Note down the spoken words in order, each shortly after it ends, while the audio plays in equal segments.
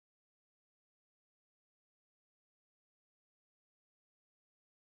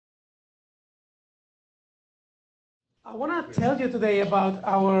I want to tell you today about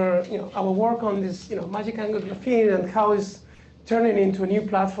our work on this, magic angle graphene and how it's turning into a new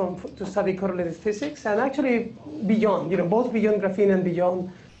platform to study correlated physics and actually beyond, both beyond graphene and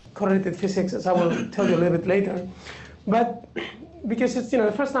beyond correlated physics, as I will tell you a little bit later. But because it's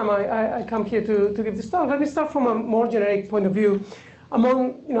the first time I come here to give this talk, let me start from a more generic point of view.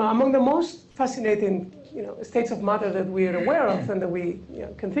 Among the most fascinating states of matter that we are aware of and that we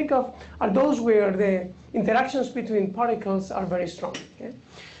can think of are those where the interactions between particles are very strong. Okay?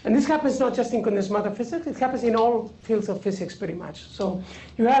 And this happens not just in condensed matter physics, it happens in all fields of physics pretty much. So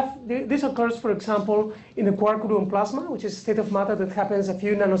you have, this occurs, for example, in the quark gluon plasma, which is a state of matter that happens a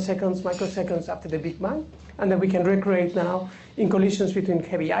few nanoseconds, microseconds after the Big Bang, and that we can recreate now in collisions between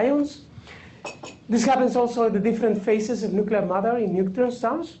heavy ions. This happens also at the different phases of nuclear matter in neutron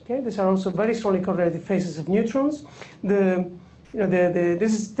stars. Okay? These are also very strongly correlated phases of neutrons.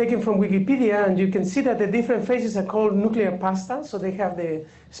 This is taken from Wikipedia, and you can see that the different phases are called nuclear pasta. So they have the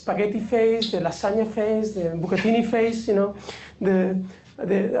spaghetti phase, the lasagna phase, the bucatini phase. The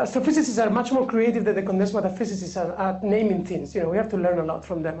astrophysicists are much more creative than the condensed matter physicists are at naming things. We have to learn a lot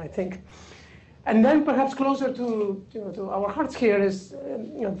from them, I think. And then perhaps closer to our hearts here is,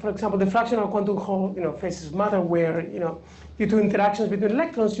 for example, the fractional quantum Hall phases of matter, where due to interactions between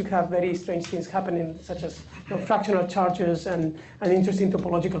electrons, you have very strange things happening, such as fractional charges and interesting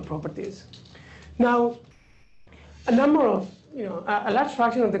topological properties. Now, a number of a large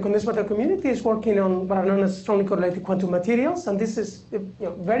fraction of the condensed matter community is working on what are known as strongly correlated quantum materials, and this is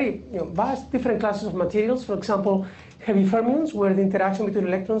very vast different classes of materials. For example, heavy fermions, where the interaction between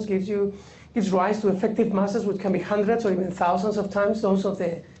electrons gives rise to effective masses which can be hundreds or even thousands of times those of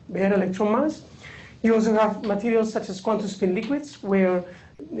the bare electron mass. You also have materials such as quantum spin liquids, where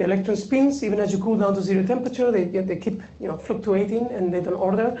the electron spins, even as you cool down to zero temperature, they keep fluctuating and they don't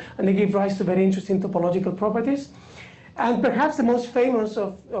order, and they give rise to very interesting topological properties. And perhaps the most famous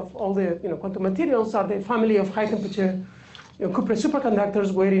of all the quantum materials are the family of high temperature cuprate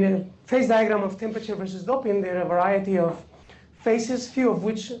superconductors, where in a phase diagram of temperature versus doping, there are a variety of phases, few of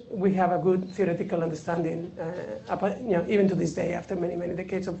which we have a good theoretical understanding, even to this day, after many, many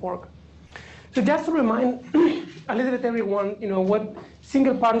decades of work. So just to remind a little bit everyone, what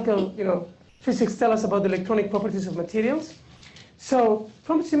single particle physics tell us about the electronic properties of materials. So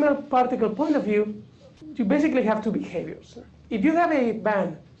from a single particle point of view, you basically have two behaviors. If you have a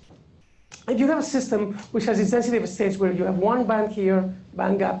band, if you have a system which has its density of states where you have one band here,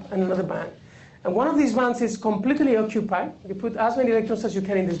 band gap, and another band, and one of these bands is completely occupied, you put as many electrons as you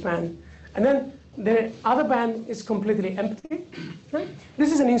can in this band, and then the other band is completely empty. Okay?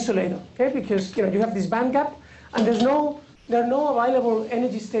 This is an insulator, okay? Because you have this band gap, and there are no available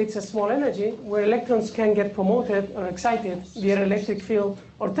energy states at small energy where electrons can get promoted or excited via electric field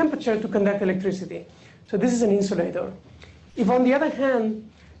or temperature to conduct electricity. So this is an insulator. If on the other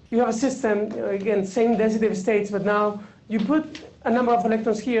hand, you have a system, again, same density of states, but now you put a number of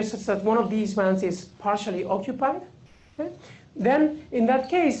electrons here such that one of these bands is partially occupied, okay? Then in that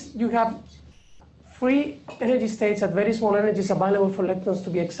case, you have free energy states at very small energies available for electrons to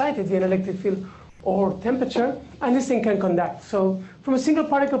be excited via an electric field or temperature, and this thing can conduct. So from a single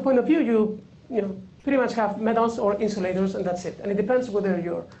particle point of view, you pretty much have metals or insulators, and that's it. And it depends whether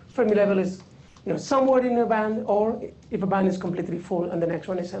your Fermi level is somewhere in a band, or if a band is completely full and the next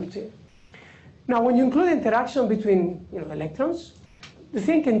one is empty. Now, when you include interaction between electrons, the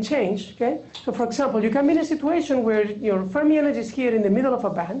thing can change. Okay? So, for example, you can be in a situation where your Fermi energy is here in the middle of a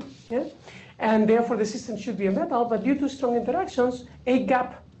band, yeah? And therefore the system should be a metal, but due to strong interactions, a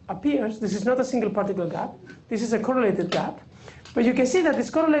gap appears. This is not a single particle gap. This is a correlated gap. But you can see that this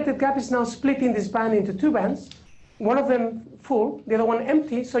correlated gap is now splitting this band into two bands, one of them full, the other one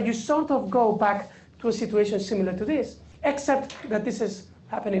empty. So you sort of go back to a situation similar to this, except that this is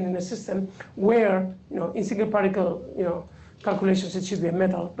happening in a system where, in single particle, calculations, it should be a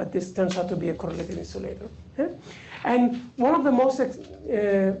metal, but this turns out to be a correlated insulator. Okay? And one of the most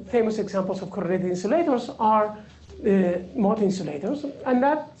famous examples of correlated insulators are Mott insulators, and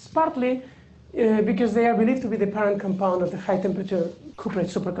that's partly because they are believed to be the parent compound of the high temperature cuprate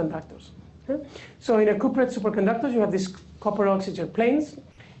superconductors. Okay? So in a cuprate superconductor, you have these copper oxygen planes.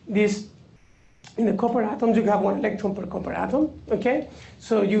 In the copper atoms, you have one electron per copper atom. Okay,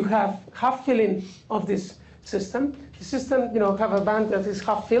 so you have half filling of this system. The system, have a band that is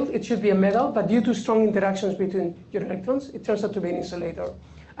half filled. It should be a metal, but due to strong interactions between your electrons, it turns out to be an insulator.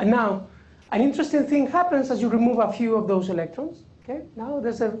 And now, an interesting thing happens as you remove a few of those electrons. Okay, now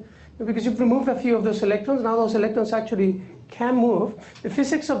because you've removed a few of those electrons, now those electrons actually can move. The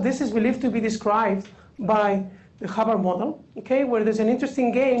physics of this is believed to be described by the Hubbard model, okay, where there's an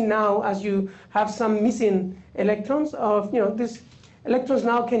interesting game now as you have some missing electrons of, these electrons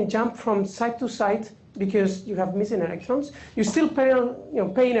now can jump from site to site because you have missing electrons. You're still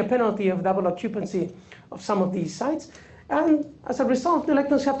paying a penalty of double occupancy of some of these sites. And as a result, the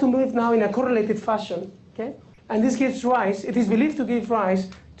electrons have to move now in a correlated fashion, okay? And this gives rise, it is believed to give rise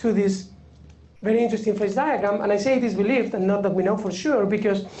to this very interesting phase diagram. And I say it is believed and not that we know for sure,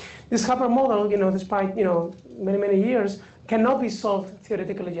 because this Hubbard model, despite, many, many years, cannot be solved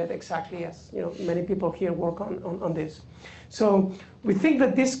theoretically yet exactly as, many people here work on this. So we think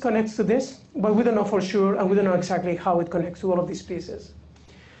that this connects to this, but we don't know for sure, and we don't know exactly how it connects to all of these pieces.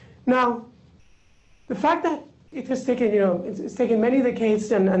 Now, the fact that it has taken, it's taken many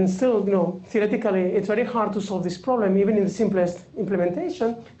decades and still, theoretically, it's very hard to solve this problem, even in the simplest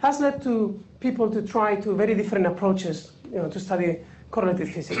implementation, has led to people to try to very different approaches, to study correlated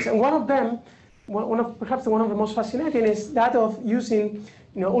physics. And one of them, perhaps one of the most fascinating, is that of using,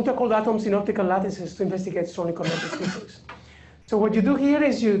 ultra-cold atoms in optical lattices to investigate strongly correlated physics. So what you do here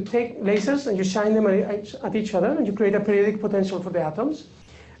is you take lasers and you shine them at each other, and you create a periodic potential for the atoms.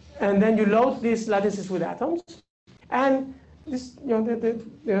 And then you load these lattices with atoms. And this,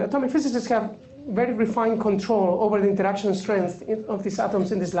 the atomic physicists have very refined control over the interaction strength of these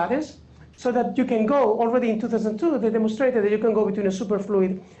atoms in this lattice, so that you can go, already in 2002, they demonstrated that you can go between a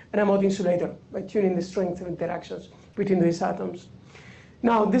superfluid and a mode insulator by tuning the strength of interactions between these atoms.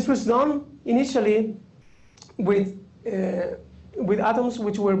 Now, this was done initially with atoms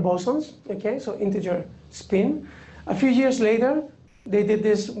which were bosons, okay, so integer spin. A few years later, they did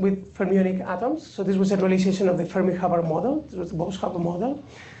this with fermionic atoms. So this was a realization of the Fermi-Hubbard model. This was the Bose-Hubbard model.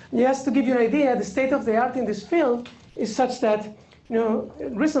 Just to give you an idea, the state of the art in this field is such that,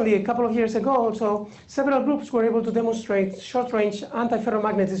 recently, a couple of years ago, so several groups were able to demonstrate short-range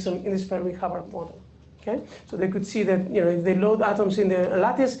antiferromagnetism in this Fermi-Hubbard model. Okay, so they could see that, if they load atoms in the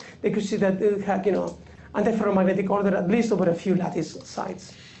lattice, they could see that it had, antiferromagnetic order at least over a few lattice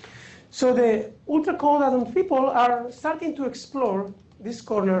sites. So the ultra-cold atom people are starting to explore this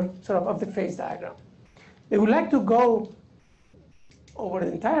corner of the phase diagram. They would like to go over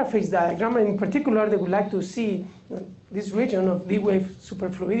the entire phase diagram, and in particular, they would like to see this region of D-wave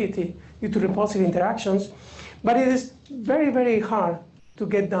superfluidity due to repulsive interactions, but it is very, very hard to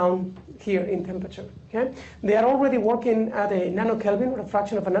get down here in temperature. Okay? They are already working at a nanokelvin, or a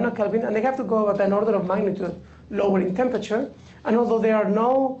fraction of a nanokelvin, and they have to go at an order of magnitude lower in temperature. And although there are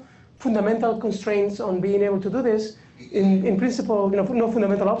no fundamental constraints on being able to do this, in principle, no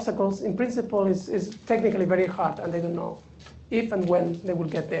fundamental obstacles, in principle, is technically very hard, and they don't know if and when they will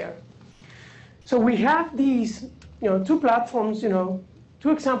get there. So we have these, two platforms,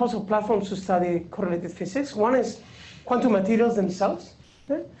 two examples of platforms to study correlated physics. One is quantum materials themselves.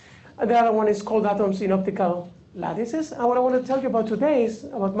 Okay? And the other one is cold atoms in optical lattices. And what I want to tell you about today is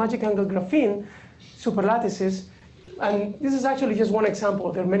about magic angle graphene superlattices. And this is actually just one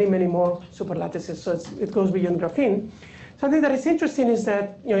example. There are many, many more superlattices, so it goes beyond graphene. Something that is interesting is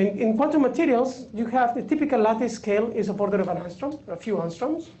that in quantum materials, you have the typical lattice scale is of order of an angstrom, or a few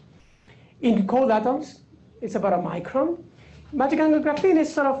angstroms. In cold atoms, it's about a micron. Magic angle graphene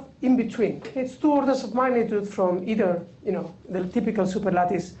is sort of in between. It's 2 orders of magnitude from either, the typical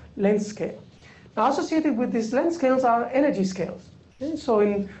superlattice length scale. Now, associated with these length scales are energy scales. Okay? So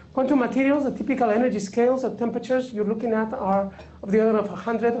in quantum materials, the typical energy scales at temperatures you're looking at are of the order of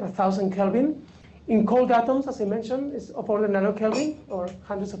 100 or 1,000 Kelvin. In cold atoms, as I mentioned, is of order nanokelvin, or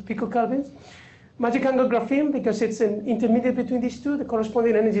hundreds of picokelvins. Magic angle graphene, because it's an intermediate between these two, the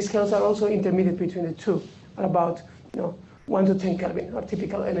corresponding energy scales are also intermediate between the two, at about 1 to 10 Kelvin, or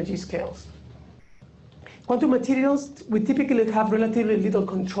typical energy scales. Quantum materials, we typically have relatively little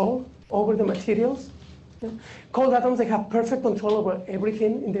control over the materials. Cold atoms, they have perfect control over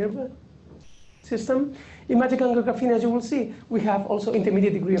everything in their system. In magic angle graphene, as you will see, we have also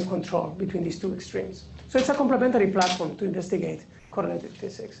intermediate degree of control between these two extremes. So it's a complementary platform to investigate correlated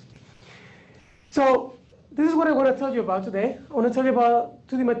physics. So this is what I want to tell you about today. I want to tell you about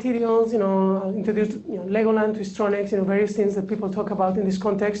 2D materials, I'll introduce Legoland, twistronics, various things that people talk about in this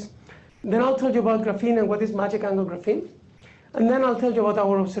context. Then I'll tell you about graphene and what is magic angle graphene. And then I'll tell you about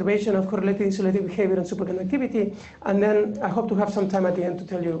our observation of correlated insulated behavior and superconductivity. And then I hope to have some time at the end to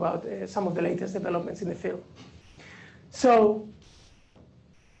tell you about some of the latest developments in the field. So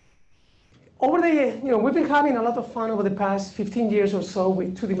over the, we've been having a lot of fun over the past 15 years or so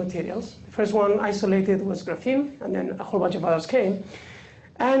with 2D materials. The first one isolated was graphene, and then a whole bunch of others came.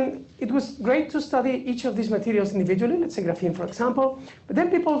 And it was great to study each of these materials individually, let's say graphene, for example. But then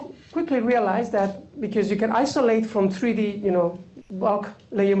people quickly realized that because you can isolate from 3D, bulk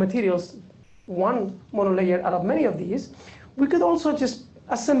layer materials one monolayer out of many of these, we could also just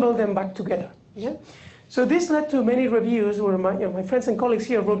assemble them back together. Yeah? So this led to many reviews where my friends and colleagues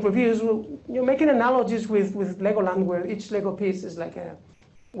here wrote reviews making analogies with Legoland, where each Lego piece is like a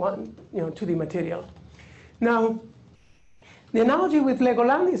one 2D material. Now, the analogy with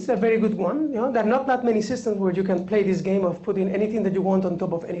Legoland is a very good one. There are not that many systems where you can play this game of putting anything that you want on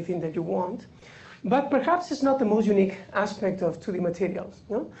top of anything that you want. But perhaps it's not the most unique aspect of 2D materials.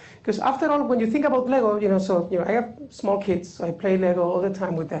 Because after all, when you think about Lego, I have small kids, so I play Lego all the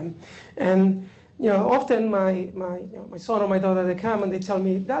time with them. And often my son or my daughter, they come and they tell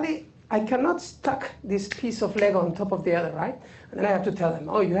me, Daddy, I cannot stack this piece of Lego on top of the other, right? And then I have to tell them,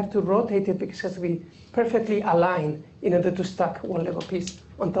 oh, you have to rotate it because it has to be perfectly aligned in order to stack one Lego piece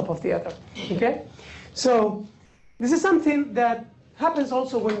on top of the other, okay? So this is something that happens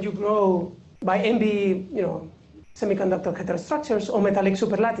also when you grow by MB, semiconductor heterostructures or metallic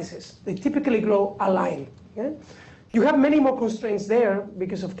superlattices. They typically grow aligned, okay? You have many more constraints there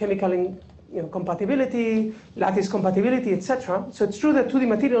because of chemical compatibility, lattice compatibility, etc. So it's true that 2D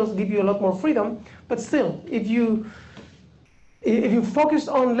materials give you a lot more freedom, but still, if you focus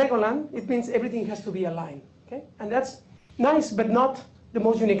on Legoland, it means everything has to be aligned, okay? And that's nice, but not the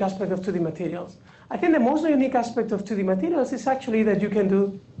most unique aspect of 2D materials. I think the most unique aspect of 2D materials is actually that you can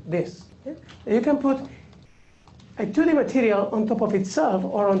do this. Okay? You can put a 2D material on top of itself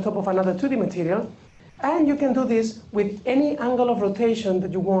or on top of another 2D material, and you can do this with any angle of rotation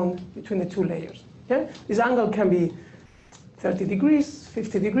that you want between the two layers. Okay? This angle can be 30 degrees,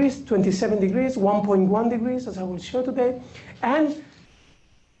 50 degrees, 27 degrees, 1.1 degrees, as I will show today, and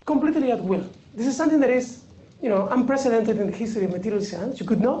completely at will. This is something that is unprecedented in the history of material science. You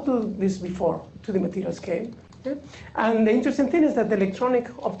could not do this before 2D materials came. Okay? And the interesting thing is that the electronic,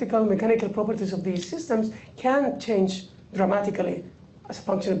 optical, mechanical properties of these systems can change dramatically as a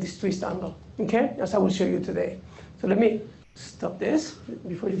function of this twist angle, okay? As I will show you today. So let me stop this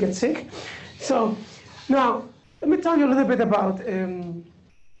before you get sick. So now, let me tell you a little bit about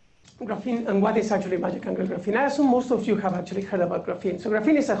graphene and what is actually magic angle graphene. I assume most of you have actually heard about graphene. So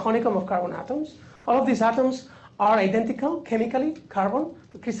graphene is a honeycomb of carbon atoms. All of these atoms are identical chemically, carbon,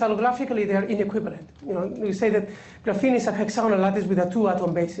 but crystallographically they are inequivalent. We say that graphene is a hexagonal lattice with a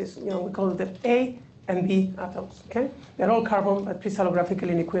two-atom basis. We call it the A and B atoms, okay? They're all carbon, but crystallographically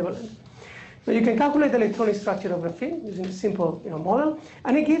inequivalent. So you can calculate the electronic structure of graphene using a simple model,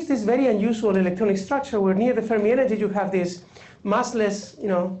 and it gives this very unusual electronic structure where near the Fermi energy you have this massless,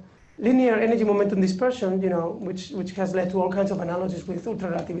 linear energy momentum dispersion, which has led to all kinds of analogies with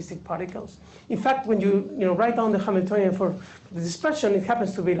ultra-relativistic particles. In fact, when you write down the Hamiltonian for the dispersion, it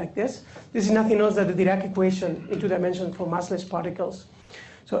happens to be like this. This is nothing else than the Dirac equation in 2 dimensions for massless particles.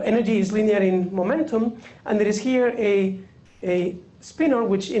 So energy is linear in momentum, and there is here a spinor,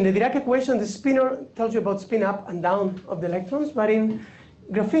 which in the Dirac equation, the spinor tells you about spin up and down of the electrons, but in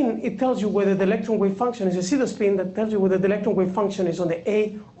graphene, it tells you whether the electron wave function is a pseudospin that tells you whether the electron wave function is on the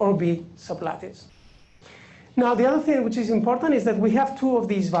A or B sublattice. Now, the other thing which is important is that we have two of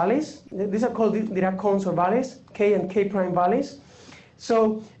these valleys. These are called Dirac cones or valleys, K and K prime valleys.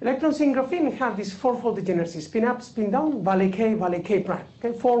 So electrons in graphene have this fourfold degeneracy: spin up, spin down, valley K prime.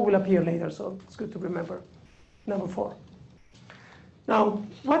 Okay, 4 will appear later, so it's good to remember number 4. Now,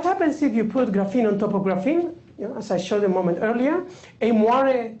 what happens if you put graphene on top of graphene? As I showed a moment earlier, a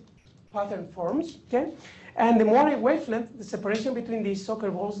moire pattern forms, okay? And the moire wavelength, the separation between these soccer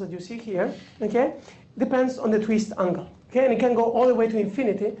balls that you see here, okay, depends on the twist angle, okay? And it can go all the way to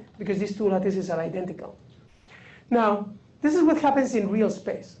infinity because these two lattices are identical. Now, this is what happens in real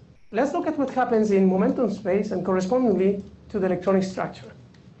space. Let's look at what happens in momentum space and correspondingly to the electronic structure,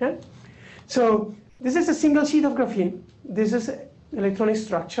 okay? So this is a single sheet of graphene. This is electronic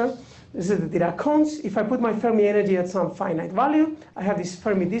structure. This is the Dirac cones. If I put my Fermi energy at some finite value, I have these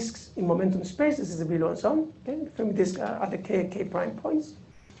Fermi disks in momentum space. This is the Brillouin zone. Okay? The Fermi disks are at the K and K prime points.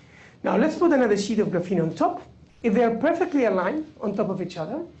 Now let's put another sheet of graphene on top. If they are perfectly aligned on top of each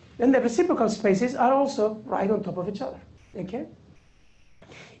other, then the reciprocal spaces are also right on top of each other. Okay?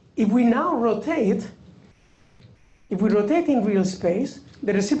 If we now rotate, in real space,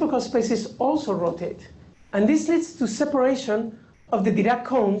 the reciprocal spaces also rotate. And this leads to separation of the Dirac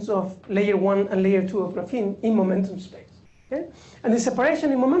cones of layer 1 and layer 2 of graphene in momentum space. Okay? And the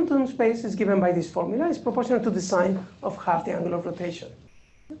separation in momentum space is given by this formula. It's proportional to the sine of half the angle of rotation.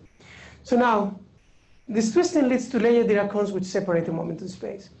 So now, this twisting leads to layer Dirac cones which separate the momentum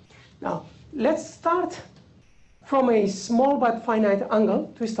space. Now, let's start from a small but finite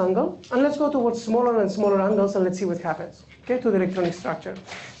angle, twist angle, and let's go towards smaller and smaller angles and let's see what happens, okay, to the electronic structure.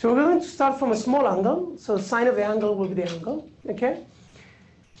 So we're going to start from a small angle, so sine of the angle will be the angle, okay?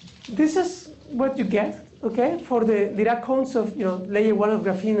 this is what you get, okay, for the Dirac cones of layer 1 of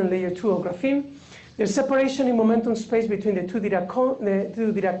graphene and layer 2 of graphene. The separation in momentum space between the two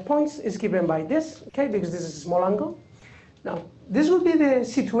Dirac points is given by this, okay, because this is a small angle. Now, this would be the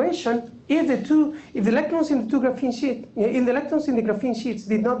situation if the electrons in the graphene sheets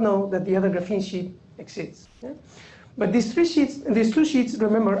did not know that the other graphene sheet exists. Okay? But these two sheets,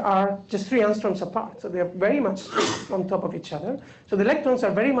 remember, are just 3 angstroms apart, so they're very much on top of each other. So the electrons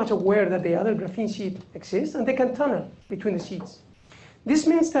are very much aware that the other graphene sheet exists, and they can tunnel between the sheets. This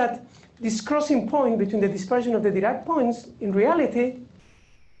means that this crossing point between the dispersion of the Dirac points, in reality,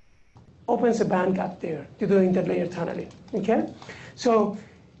 opens a band gap there to do interlayer tunneling. Okay, so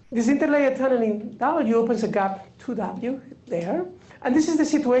this interlayer tunneling W opens a gap to W there, and this is the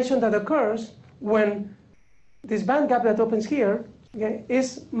situation that occurs when this band gap that opens here, okay,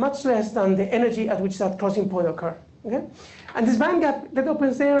 is much less than the energy at which that crossing point occurs. Okay, and this band gap that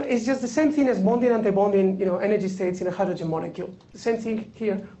opens there is just the same thing as bonding and debonding, energy states in a hydrogen molecule. The same thing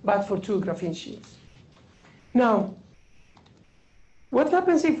here, but for 2 graphene sheets. Now, what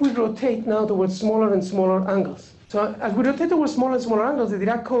happens if we rotate now towards smaller and smaller angles? So as we rotate towards smaller and smaller angles, the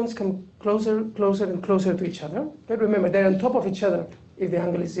Dirac cones come closer, closer, and closer to each other. Okay, remember, they're on top of each other if the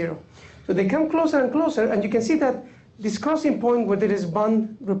angle is 0. So they come closer and closer, and you can see that this crossing point where there is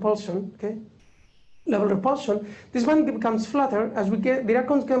band repulsion, okay, level repulsion, this band becomes flatter. As we get Dirac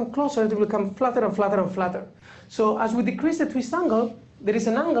cones come closer, they will become flatter and flatter and flatter. So as we decrease the twist angle, there is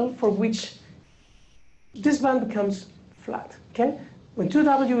an angle for which this band becomes flat. Okay, when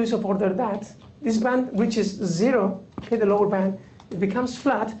 2W is of order that, this band reaches 0, okay, the lower band, it becomes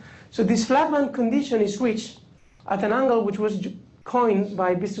flat. So this flat band condition is reached at an angle which was coined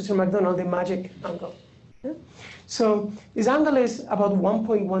by Bistus and McDonald, the magic angle. Okay? So this angle is about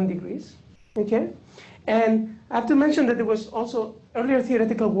 1.1 degrees. Okay, and I have to mention that there was also earlier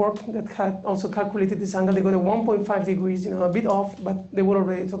theoretical work that had also calculated this angle. They got a 1.5 degrees, a bit off, but they were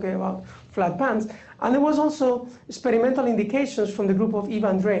already talking about flat bands. And there was also experimental indications from the group of Eva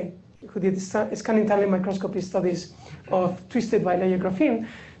and Ray, who did scanning tunneling microscopy studies of twisted bilayer graphene.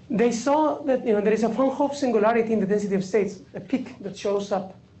 They saw that there is a von Hopf singularity in the density of states, a peak that shows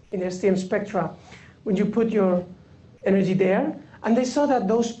up in STM spectra when you put your energy there. And they saw that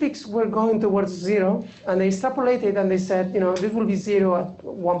those peaks were going towards 0, and they extrapolated and they said, this will be 0 at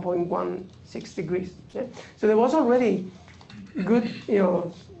 1.16 degrees. Okay? So there was already good,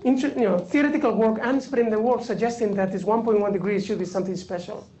 theoretical work and experimental work suggesting that this 1.1 degrees should be something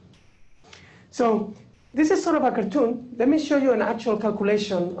special. So this is sort of a cartoon. Let me show you an actual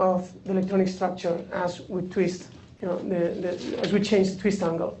calculation of the electronic structure as we twist, as we change the twist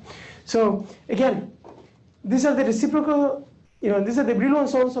angle. So again, these are the reciprocal. These are the Brillouin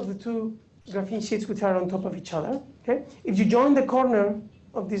zones of the 2 graphene sheets which are on top of each other. Okay? If you join the corner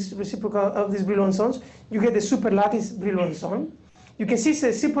of these Brillouin zones, you get the superlattice Brillouin zone. You can see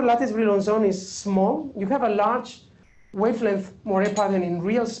the superlattice Brillouin zone is small. You have a large wavelength Moiré pattern in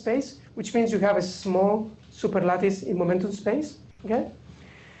real space, which means you have a small superlattice in momentum space. Okay?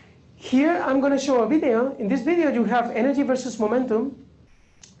 Here I'm going to show a video. In this video, you have energy versus momentum.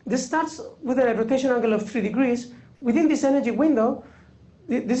 This starts with a rotation angle of 3 degrees. Within this energy window,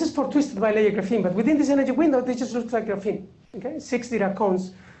 this is for twisted bilayer graphene, but within this energy window, this just looks like graphene. Okay, 6 Dirac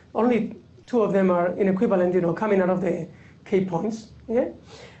cones, only 2 of them are inequivalent, coming out of the K points. Okay,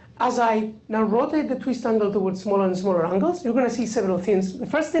 as I now rotate the twist angle towards smaller and smaller angles, you're going to see several things. The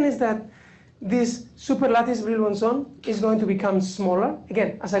first thing is that this superlattice Brillouin zone is going to become smaller.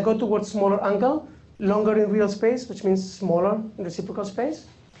 Again, as I go towards smaller angle, longer in real space, which means smaller in reciprocal space.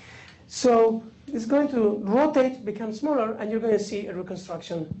 So it's going to rotate, become smaller, and you're going to see a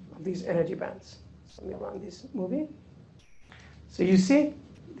reconstruction of these energy bands. So let me run this movie. So you see,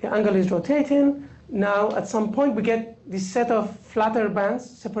 the angle is rotating. Now, at some point, we get this set of flatter bands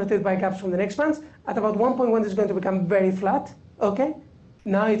separated by gaps from the next bands. At about 1.1, it's going to become very flat. Okay?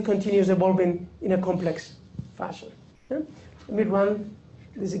 Now it continues evolving in a complex fashion. Yeah? Let me run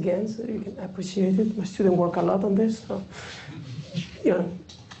this again so you can appreciate it. My students work a lot on this. So,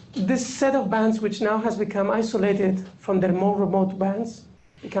 this set of bands, which now has become isolated from their more remote bands,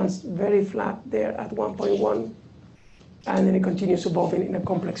 becomes very flat there at 1.1, and then it continues evolving in a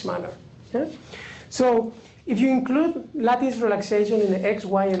complex manner. Yeah? So if you include lattice relaxation in the X,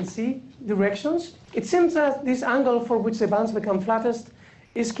 Y, and Z directions, it seems that this angle for which the bands become flattest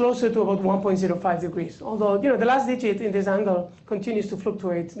is closer to about 1.05 degrees, although the last digit in this angle continues to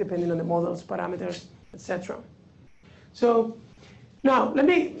fluctuate depending on the model's parameters, etc. So now, let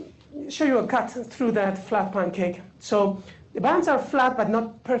me show you a cut through that flat pancake. So the bands are flat, but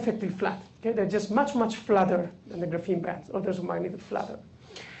not perfectly flat. Okay? They're just much, much flatter than the graphene bands, orders of magnitude flatter.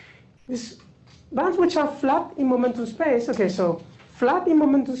 these bands which are flat in momentum space. Okay, so flat in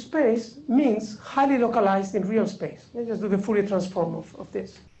momentum space means highly localized in real space. Let's just do the Fourier transform of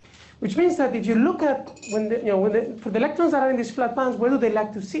this. Which means that if you look at for the electrons that are in these flat bands, where do they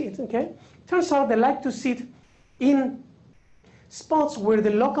like to sit? Okay, turns out they like to sit in spots where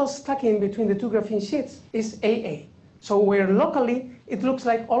the local stacking between the two graphene sheets is AA. So where locally it looks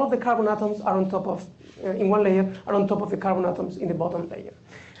like all of the carbon atoms are on top of, in one layer, are on top of the carbon atoms in the bottom layer.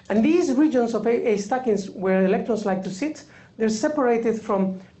 And these regions of AA stackings where electrons like to sit, they're separated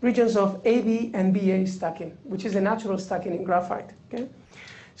from regions of AB and BA stacking, which is a natural stacking in graphite. Okay?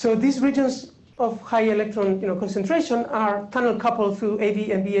 So these regions of high electron concentration are tunnel coupled through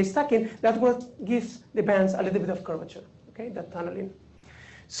AB and BA stacking. That's what gives the bands a little bit of curvature, okay, that tunneling.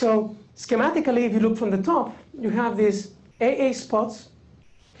 So schematically, if you look from the top, you have these AA spots,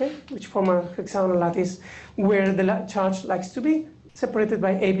 okay, which form a hexagonal lattice where the charge likes to be, separated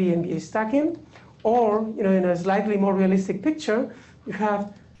by AB and BA stacking. Or, in a slightly more realistic picture, you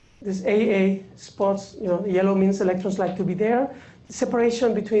have these AA spots, yellow means electrons like to be there. The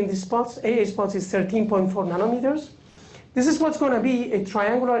separation between these spots, AA spots, is 13.4 nanometers. This is what's going to be a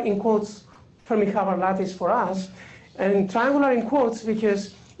triangular, in quotes, Fermi-Hubbard lattice for us. And triangular in quotes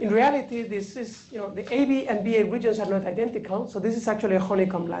because in reality, this is, the AB and BA regions are not identical. So this is actually a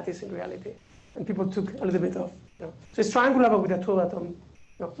honeycomb lattice in reality. And people took a little bit of, so it's triangular but with a two atom,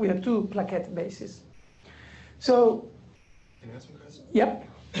 with a two plaquette basis. So, can I ask one question? Yep.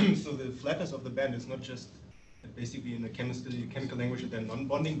 So the flatness of the band is not just basically in the chemical language that they're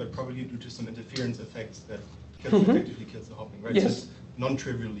non-bonding, but probably due to some interference effects that effectively kills the hopping, right? Yes. So it's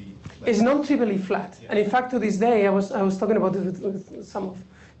non-trivially flat. It's non-trivially flat. Yeah. And in fact, to this day, I was talking about it with some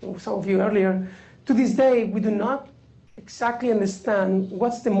of you earlier. To this day, we do not exactly understand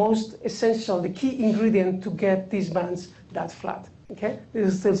what's the most essential, the key ingredient to get these bands that flat. Okay,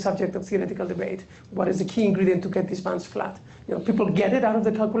 this is still subject of theoretical debate. What is the key ingredient to get these bands flat? People get it out of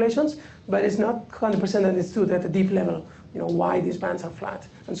the calculations, but it's not 100% understood at a deep level. Why these bands are flat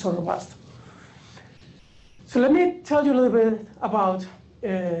and so robust. So let me tell you a little bit about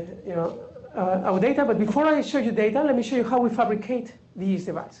our data. But before I show you data, let me show you how we fabricate these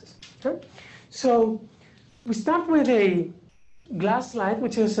devices. Okay? So we start with a glass slide,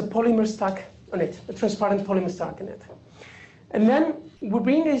 which is a polymer stack on it, a transparent polymer stack in it. And then we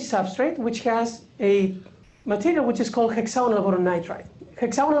bring a substrate which has a material which is called hexagonal boron nitride.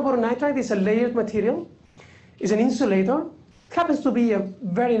 Hexagonal boron nitride is a layered material, is an insulator, happens to be a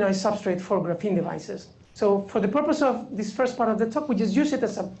very nice substrate for graphene devices. So for the purpose of this first part of the talk, we just use it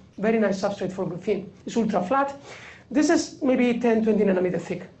as a very nice substrate for graphene. It's ultra flat. This is maybe 10, 20 nanometer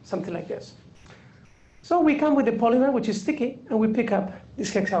thick, something like this. So we come with the polymer, which is sticky, and we pick up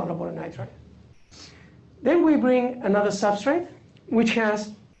this hexagonal boron nitride. Then we bring another substrate, which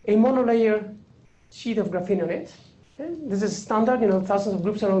has a monolayer sheet of graphene on it. Okay? This is standard, thousands of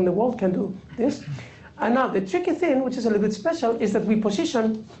groups around the world can do this. And now the tricky thing, which is a little bit special, is that we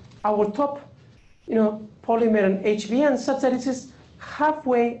position our top, polymer and HBN such that it is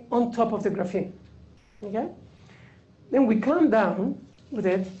halfway on top of the graphene. Okay? Then we come down with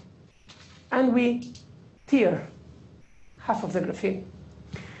it, and we tear half of the graphene.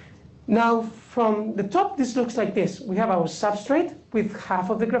 Now, from the top, this looks like this. We have our substrate with half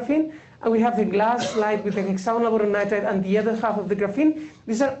of the graphene, and we have the glass slide with the hexagonal boron nitride and the other half of the graphene.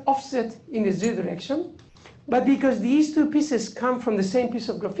 These are offset in the Z direction. But because these two pieces come from the same piece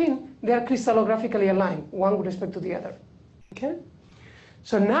of graphene, they are crystallographically aligned, one with respect to the other. Okay?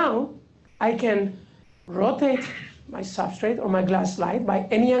 So now I can rotate my substrate or my glass slide by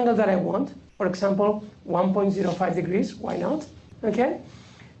any angle that I want. For example, 1.05 degrees, why not? Okay?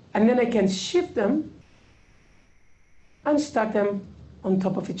 And then I can shift them and stack them on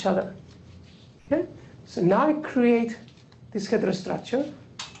top of each other. Okay? So now I create this heterostructure,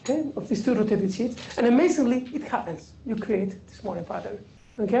 okay, of these two rotated sheets, and amazingly, it happens. You create this Moore pattern.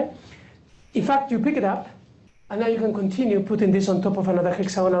 Okay? In fact, you pick it up, and now you can continue putting this on top of another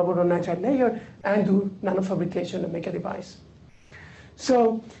hexagonal boron nitride layer and do nanofabrication and make a device.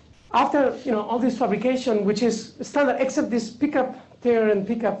 So after all this fabrication, which is standard, except this pickup tear and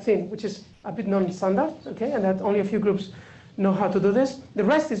pickup thing, which is a bit non-standard, okay, and that only a few groups know how to do this. The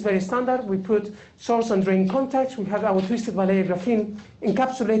rest is very standard. We put source and drain contacts. We have our twisted layer graphene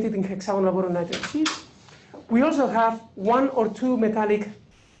encapsulated in hexagonal boron nitride sheets. We also have one or two metallic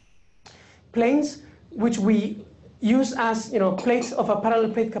planes, which we use as plates of a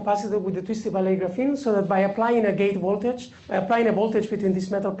parallel plate capacitor with the twisted layer graphene, so that by applying a gate voltage, by applying a voltage between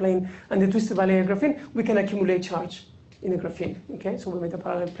this metal plane and the twisted layer graphene, we can accumulate charge in the graphene. Okay, so we made a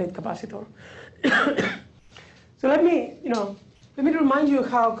parallel plate capacitor. So let me, let me remind you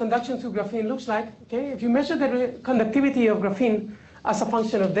how conduction through graphene looks like. Okay, if you measure the conductivity of graphene as a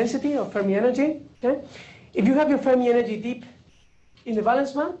function of density or Fermi energy, okay, if you have your Fermi energy deep in the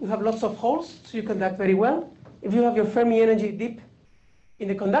valence band, you have lots of holes, so you conduct very well. If you have your Fermi energy deep in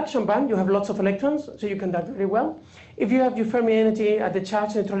the conduction band, you have lots of electrons, so you conduct very well. If you have your Fermi energy at the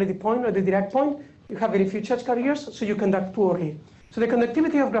charge neutrality point or the Dirac point, you have very few charge carriers, so you conduct poorly. So the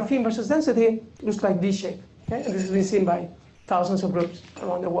conductivity of graphene versus density looks like this shape. Okay? And this has been seen by thousands of groups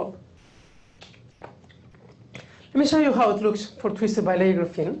around the world. Let me show you how it looks for twisted bilayer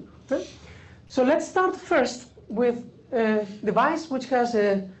graphene. Okay? So let's start first with a device which has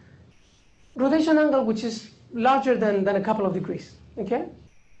a rotation angle which is larger than a couple of degrees. Okay?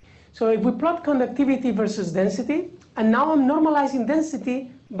 So if we plot conductivity versus density, and now I'm normalizing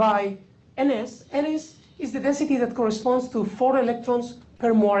density by ns. Ns is the density that corresponds to 4 electrons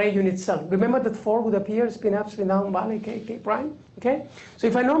per moire unit cell. Remember that 4 would appear spin up, spin down, valley, k prime. Okay? So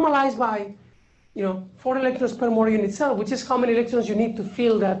if I normalize by 4 electrons per moire unit cell, which is how many electrons you need to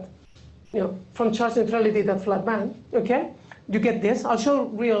fill that, from charge neutrality, that flat band, okay? You get this. I'll show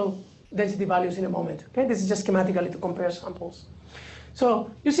real density values in a moment. Okay? This is just schematically to compare samples.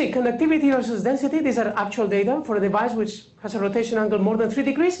 So you see, conductivity versus density, these are actual data for a device which has a rotation angle more than 3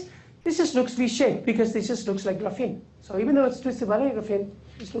 degrees. This just looks V-shaped because this just looks like graphene. So even though it's twisted bilayer graphene,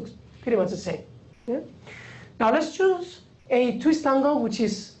 this looks pretty much the same. Yeah? Now let's choose a twist angle which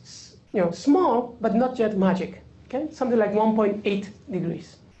is small but not yet magic. Okay? Something like 1.8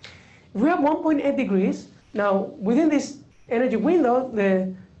 degrees. If we have 1.8 degrees, now within this energy window,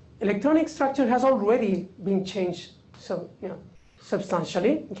 the electronic structure has already been changed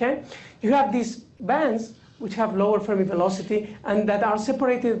substantially. Okay? You have these bands which have lower Fermi velocity and that are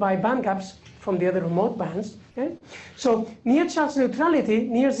separated by band gaps from the other remote bands. Okay? So near charge neutrality,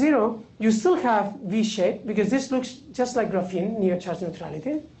 near zero, you still have V-shape because this looks just like graphene near charge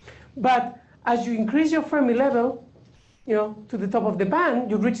neutrality. But as you increase your Fermi level, to the top of the band,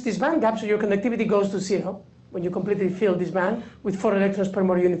 you reach this band gap, so your conductivity goes to 0 when you completely fill this band with 4 electrons per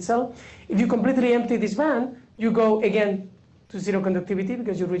molar unit cell. If you completely empty this band, you go again to 0 conductivity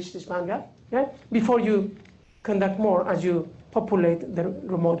because you reach this band gap, okay? Before you conduct more as you populate the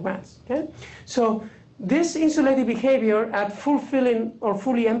remote bands. Okay? So this insulated behavior at full filling or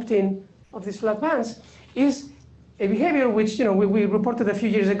fully emptying of these flat bands is a behavior which we reported a few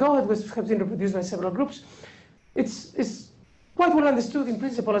years ago. It has been reproduced by several groups. It's quite well understood in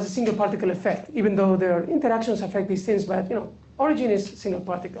principle as a single particle effect, even though their interactions affect these things. But origin is single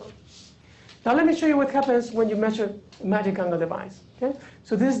particle. Now let me show you what happens when you measure a magic angle device. Okay?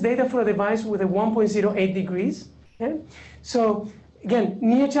 So this is data for a device with a 1.08 degrees. Okay? So again,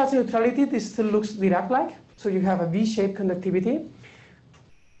 near charge neutrality, this still looks Dirac-like. So you have a V-shaped conductivity.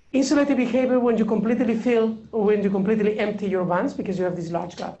 Insulated behavior when you completely fill or when you completely empty your bands because you have these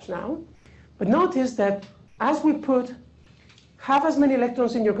large gaps now. But notice that as we put half as many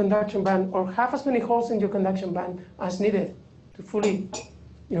electrons in your conduction band or half as many holes in your conduction band as needed to fully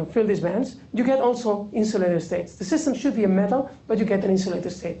fill these bands, you get also insulator states. The system should be a metal, but you get an insulator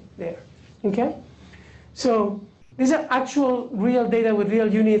state there. Okay? So these are actual real data with real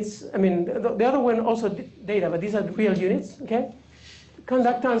units. I mean, the other one also data, but these are real units. Okay?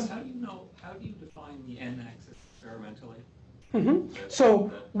 Conductance. How do you define the n-axis experimentally?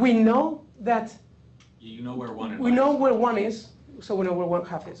 So we know that. You know where one. We know where one is, so we know where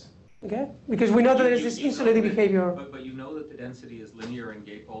 1/2 is. Okay? Because we know that there's this insulated behavior. But you know that the density is linear in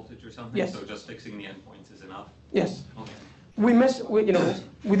gate voltage or something. Yes. So just fixing the endpoints is enough. Yes. Okay.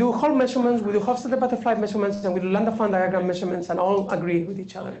 We do Hall measurements, we do Hofstadter butterfly measurements, and we do lambda-Fan diagram measurements, and all agree with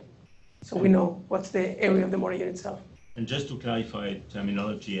each other. So we know what's the area of the molar unit cell. And just to clarify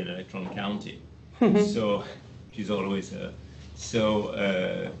terminology and electron counting, so which is always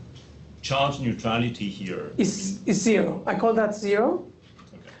charge neutrality here is 0. I call that 0.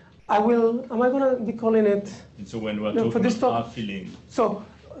 Okay. Am I going to be calling it? And so when we're talking about half filling. So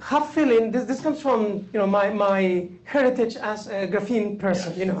half filling, this comes from my heritage as a graphene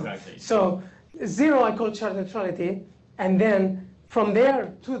person, Exactly. So 0 I call charge neutrality, and then from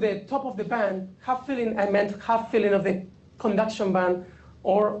there to the top of the band, half filling, I meant half filling of the conduction band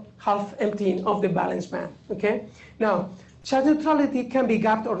or half emptying of the valence band. Okay. Now, charge neutrality can be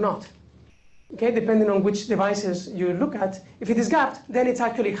gapped or not. Okay, depending on which devices you look at. If it is gapped, then it's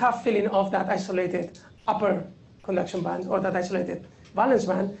actually half filling of that isolated upper conduction band or that isolated valence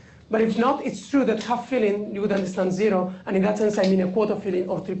band. But if not, it's true that half filling, you would understand 0, and in that sense, I mean a quarter filling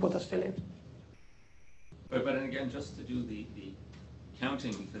or 3/4 filling. But again, just to do the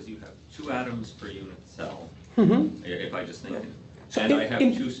counting, because you have 2 atoms per unit cell, if I just think So And I have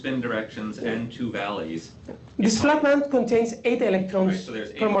 2 spin directions and 2 valleys. This flat band contains 8 electrons Right, so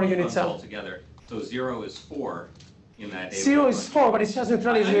there's 8 per more unit electrons cell. altogether. So 0 is 4 in that 8. 0 is 4, but it's just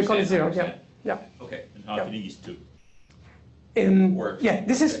neutrality, so we call it 0. Yeah. Yeah. Okay. And half of these 2. Yeah,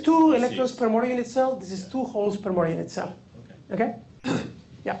 this is 2 electrons per more unit cell. This is 2 holes per more unit cell. Okay?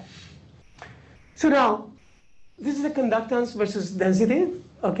 Yeah. So now, this is the conductance versus density,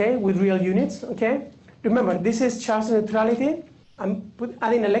 okay, with real units, okay? Remember, this is charge neutrality. I'm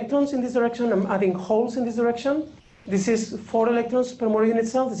adding electrons in this direction. I'm adding holes in this direction. This is 4 electrons per more unit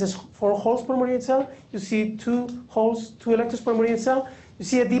cell. This is 4 holes per more unit cell. You see 2 holes, 2 electrons per more unit cell. You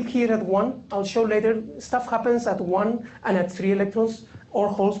see a dip here at 1. I'll show later. Stuff happens at 1 and at 3 electrons or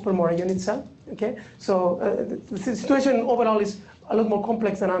holes per more unit cell. Okay, so the situation overall is a lot more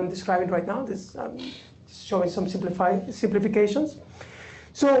complex than I'm describing right now. This showing some simplifications.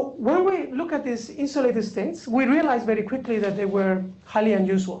 So when we look at these insulated states, we realize very quickly that they were highly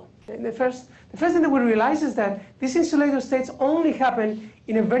unusual. And the first thing that we realize is that these insulated states only happen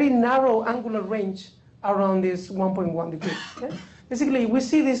in a very narrow angular range around this 1.1 degrees. Okay? Basically, we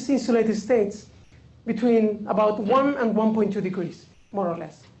see these insulated states between about 1 and 1.2 degrees, more or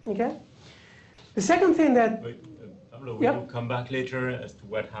less. Okay? The second thing that... Wait, Pablo, will you come back later as to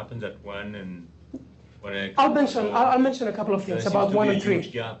what happens at 1 and... I'll mention a couple of things about 1 and 3. There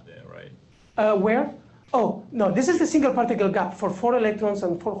seems to be a huge gap there, right? Where? Oh, no, this is the single particle gap for 4 electrons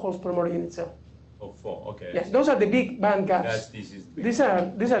and 4 holes per more unit cell. Oh, 4, okay. Yes, those are the big band gaps. These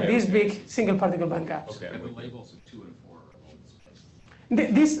are these big single particle band gaps. Okay. And the labels of 2 and 4 are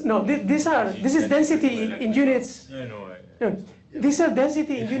all This is density in units. No, These are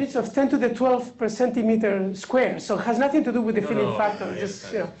density in units of 10 to the 12 per centimeter square, so it has nothing to do with the filling factor.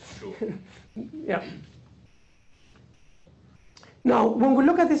 Just, yeah. Now, when we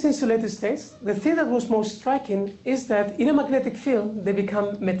look at these insulated states, the thing that was most striking is that in a magnetic field, they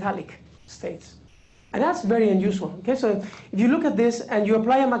become metallic states. And that's very unusual. Okay, so if you look at this and you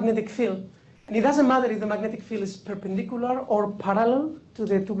apply a magnetic field, and it doesn't matter if the magnetic field is perpendicular or parallel to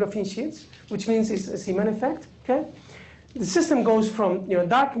the 2 graphene sheets, which means it's a Zeeman effect. Okay, the system goes from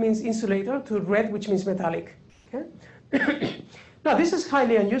dark means insulator to red, which means metallic. Okay. Now, this is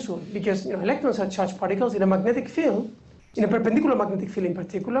highly unusual because electrons are charged particles in a magnetic field. In a perpendicular magnetic field in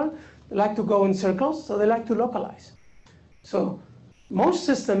particular, they like to go in circles, so they like to localize. So most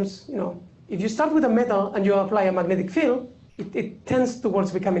systems, if you start with a metal and you apply a magnetic field, it tends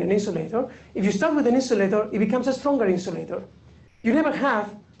towards becoming an insulator. If you start with an insulator, it becomes a stronger insulator. You never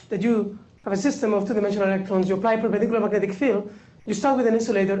have that you have a system of 2-dimensional electrons, you apply a perpendicular magnetic field, you start with an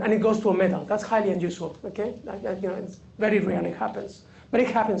insulator and it goes to a metal. That's highly unusual, okay? It's very rare it happens, but it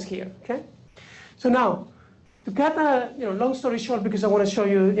happens here, okay? So now, to cut a long story short, because I want to show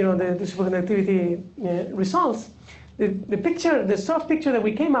you the superconductivity results, the sort of picture that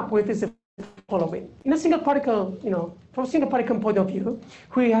we came up with is the following. In a single particle, from a single particle point of view,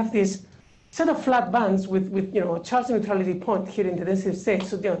 we have this set of flat bands with a charge neutrality point here in the density state.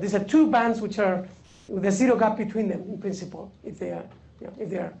 So these are 2 bands which are with a 0 gap between them in principle, if they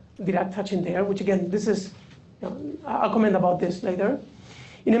are direct touching there. Which again, this is I'll comment about this later.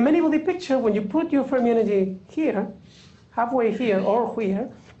 In a many-body picture, when you put your Fermi energy here, halfway here or here,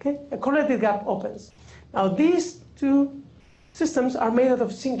 okay, a correlated gap opens. Now these 2 systems are made out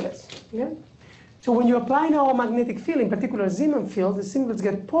of singlets. Okay? So when you apply now a magnetic field, in particular Zeeman field, the singlets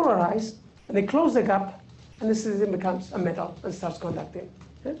get polarized and they close the gap, and the system becomes a metal and starts conducting.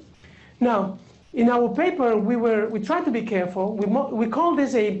 Okay? Now, in our paper, we tried to be careful. We call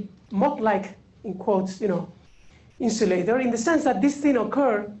this a moth-like, in quotes, insulator, in the sense that this thing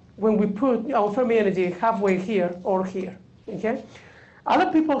occurred when we put our Fermi energy halfway here or here. Okay?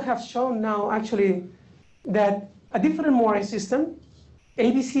 Other people have shown now actually that a different Moiré system,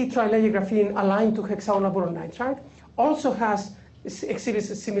 ABC trilayer graphene aligned to hexagonal boron nitride, also exhibits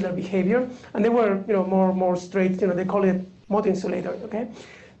a similar behavior, and they were more straight. They call it moth insulator. Okay?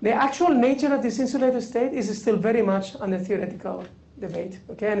 The actual nature of this insulator state is still very much under theoretical debate.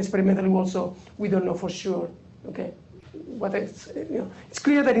 Okay, and experimentally also we don't know for sure. Okay, what it's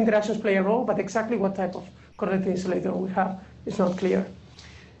clear that interactions play a role, but exactly what type of correlated insulator we have is not clear.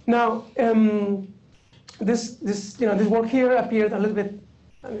 Now, this work here appeared a little bit.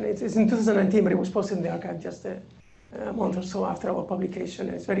 I mean, it's in 2019, but it was posted in the archive just a month or so after our publication,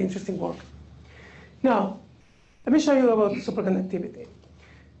 and it's very interesting work. Now, let me show you about superconductivity.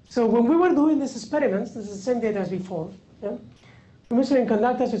 So when we were doing these experiments, this is the same data as before. Yeah? We measuring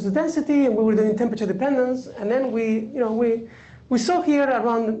conductance versus density, and we were doing temperature dependence, and then we saw here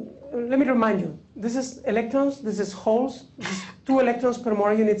around. Let me remind you: this is electrons, this is holes, this is 2 electrons per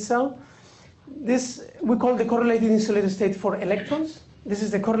more unit cell. this we call the correlated insulator state for electrons. This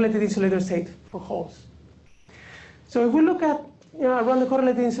is the correlated insulator state for holes. So if we look at around the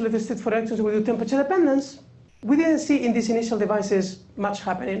correlated insulator state for electrons, we do temperature dependence. We didn't see in these initial devices much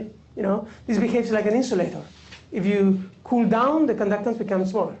happening. This behaves like an insulator. If you cool down, the conductance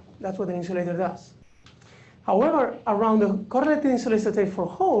becomes smaller. That's what an insulator does. However, around the correlated insulator state for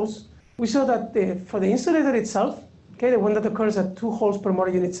holes, we saw that for the insulator itself, the one that occurs at 2 holes per molar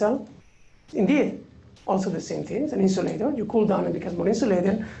unit cell, indeed, also the same thing. It's an insulator. You cool down and it becomes more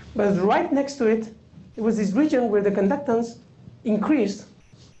insulated. But right next to it, it was this region where the conductance increased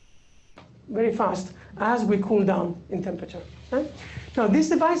very fast as we cool down in temperature. Right? Now, these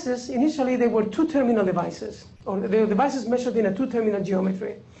devices, initially, they were 2-terminal devices, or they were devices measured in a 2-terminal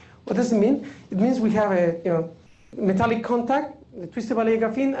geometry. What does it mean? It means we have a metallic contact, the twisted valley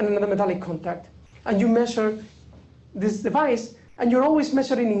graphene, and another metallic contact. And you measure this device, and you're always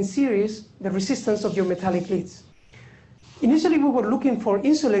measuring in series the resistance of your metallic leads. Initially, we were looking for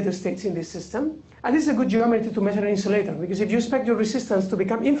insulator states in this system, and this is a good geometry to measure an insulator, because if you expect your resistance to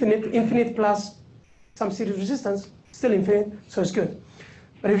become infinite plus some series resistance, still infinite, so it's good.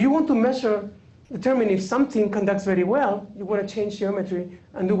 But if you want to determine if something conducts very well, you want to change geometry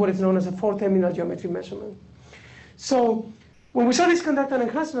and do what is known as a 4-terminal geometry measurement. So when we saw this conductance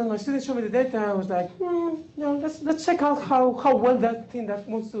enhancement, my students showed me the data. I was like, let's check out how well that thing that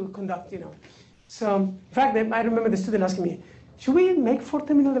wants to conduct, So in fact, I remember the student asking me, should we make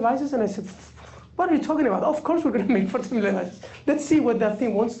 4-terminal devices? And I said, what are you talking about? Of course we're going to make 4-terminal devices. Let's see what that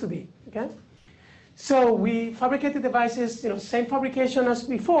thing wants to be, okay? So we fabricated devices, same fabrication as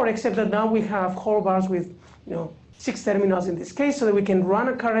before, except that now we have hole bars with, 6 terminals in this case, so that we can run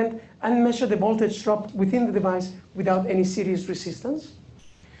a current and measure the voltage drop within the device without any series resistance.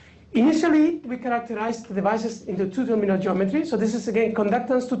 Initially, we characterized the devices into 2-terminal geometry. So this is, again,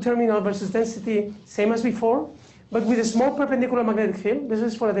 conductance 2-terminal versus density, same as before, but with a small perpendicular magnetic field. This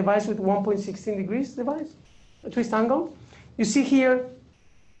is for a device with 1.16 degrees device, a twist angle. You see here,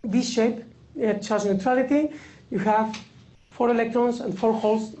 this shape, charge neutrality. You have 4 electrons and 4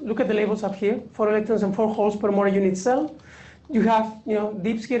 holes. Look at the labels up here. 4 electrons and 4 holes per molar unit cell. You have,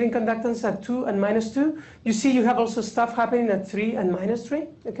 deep scattering conductance at 2 and -2. You see you have also stuff happening at 3 and -3.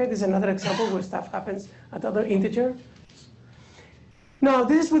 Okay, this is another example where stuff happens at other integers. Now,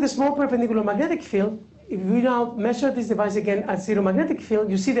 this is with a small perpendicular magnetic field. If we now measure this device again at 0 magnetic field,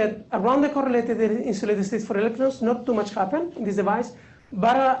 you see that around the correlated insulated states for electrons, not too much happens in this device,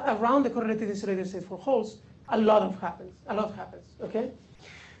 but around the correlated insulated states for holes, a lot happens, okay?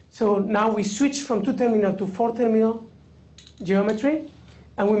 So now we switch from 2-terminal to 4-terminal geometry,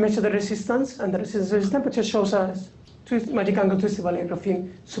 and we measure the resistance, and the resistance temperature shows us magic angle twisted valley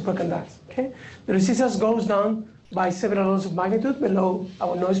graphene superconducts, okay? The resistance goes down by several orders of magnitude below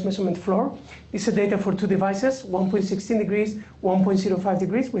our noise measurement floor. This is data for 2 devices, 1.16 degrees, 1.05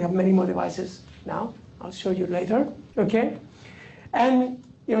 degrees. We have many more devices now. I'll show you later, okay? And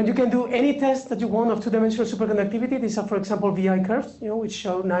you can do any test that you want of 2-dimensional superconductivity. These are, for example, VI curves, which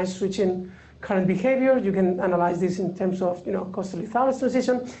show nice switching current behavior. You can analyze this in terms of, Costa-Lithalis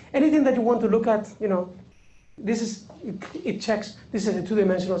transition. Anything that you want to look at, it checks. This is a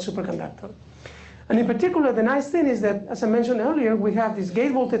 2-dimensional superconductor. And in particular, the nice thing is that, as I mentioned earlier, we have this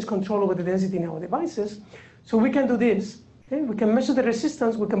gate voltage control over the density in our devices. So we can do this. Okay? We can measure the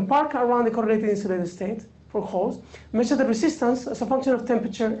resistance. We can park around the correlated insulated state for holes, measure the resistance as a function of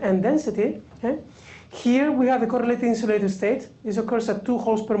temperature and density. Okay? Here we have the correlated insulated state. This occurs at 2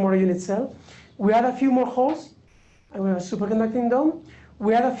 holes per molar unit cell. We add a few more holes, and we have a superconducting dome.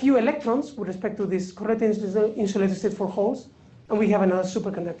 We add a few electrons with respect to this correlated insulated state for holes, and we have another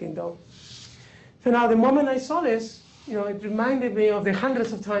superconducting dome. So now the moment I saw this, it reminded me of the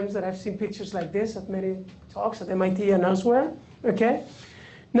hundreds of times that I've seen pictures like this at many talks at MIT and elsewhere. Okay?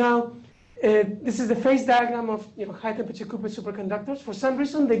 Now, this is the phase diagram of high temperature Cooper superconductors. For some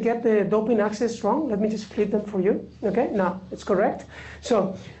reason, they get the doping axis wrong. Let me just flip them for you. Okay, now it's correct.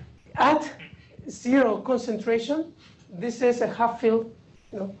 So at 0 concentration, this is a half-filled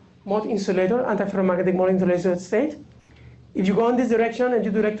mode insulator, antiferromagnetic mode insulated state. If you go in this direction and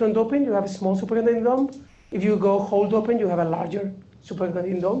you do electron doping, you have a small superconducting dome. If you go hole doping, you have a larger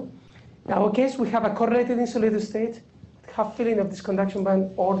superconducting dome. In our case, we have a correlated insulated state, half filling of this conduction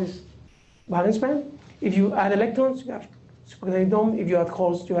band or this valence band. If you add electrons, you have superconducting dome. If you add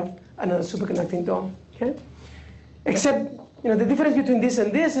holes, you have another superconducting dome. Okay? Except, the difference between this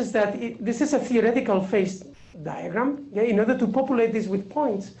and this is that this is a theoretical phase diagram. Okay? In order to populate this with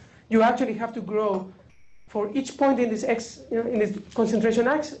points, you actually have to grow. For each point in this in this concentration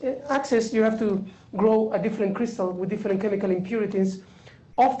axis, you have to grow a different crystal with different chemical impurities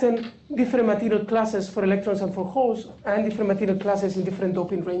often different material classes for electrons and for holes, and different material classes in different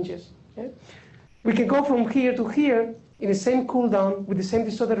doping ranges. Okay? We can go from here to here in the same cool down with the same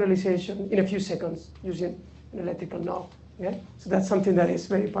disorder realization in a few seconds using an electrical knob. Okay? So that's something that is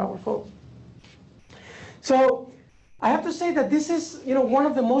very powerful. So I have to say that this is one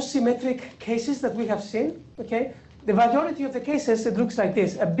of the most symmetric cases that we have seen. Okay? The majority of the cases, it looks like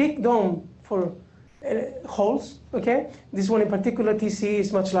this, a big dome for holes. Okay? This one in particular, TC,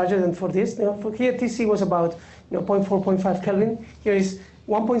 is much larger than for this. For here, TC was about 0.4, 0.5 Kelvin. Here is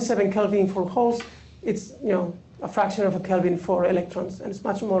 1.7 Kelvin for holes. It's a fraction of a Kelvin for electrons, and it's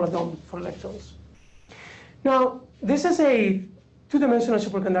much more a dome for electrons. Now, this is a two-dimensional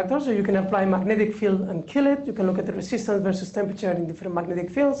superconductor, so you can apply magnetic field and kill it. You can look at the resistance versus temperature in different magnetic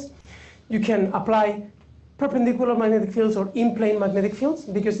fields. You can apply perpendicular magnetic fields or in-plane magnetic fields,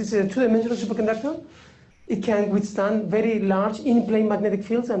 because this is a two-dimensional superconductor. It can withstand very large in-plane magnetic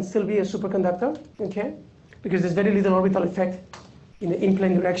fields and still be a superconductor, okay? Because there's very little orbital effect in the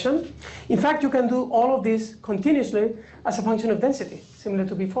in-plane direction. In fact, you can do all of this continuously as a function of density, similar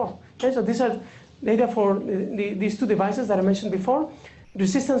to before. Okay, so these are data for these two devices that I mentioned before,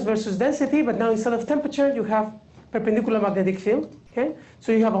 resistance versus density, but now instead of temperature, you have perpendicular magnetic field. Okay,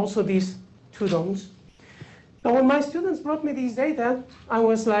 so you have also these two domes. Now, when my students brought me these data, I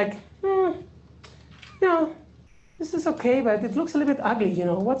was like, this is okay, but it looks a little bit ugly,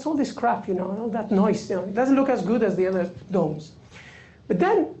 What's all this crap, all that noise, It doesn't look as good as the other domes. But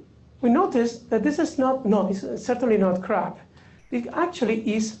then we noticed that this is not noise, certainly not crap. It actually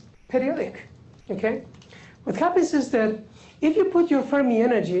is periodic, okay? What happens is that if you put your Fermi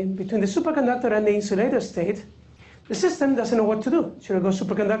energy between the superconductor and the insulator state, the system doesn't know what to do. Should it go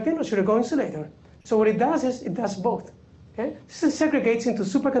superconducting or should it go insulator? So what it does is it does both. Okay? This segregates into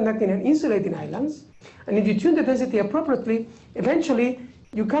superconducting and insulating islands. And if you tune the density appropriately, eventually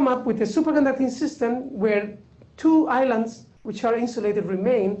you come up with a superconducting system where two islands which are insulated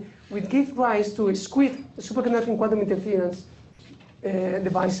remain, would give rise to a squid, a superconducting quantum interference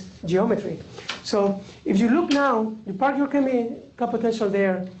device geometry. So if you look now, you park your chemical potential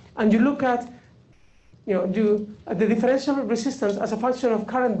there, and you look at the differential resistance as a function of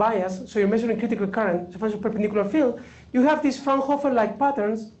current bias, so you're measuring critical current as a function of perpendicular field, you have these Fraunhofer-like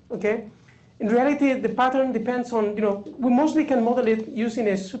patterns, okay? In reality, the pattern depends on, we mostly can model it using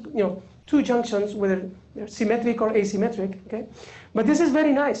two junctions, whether they're symmetric or asymmetric, okay? But this is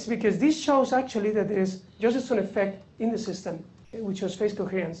very nice, because this shows actually that there is Josephson effect in the system, okay, which shows phase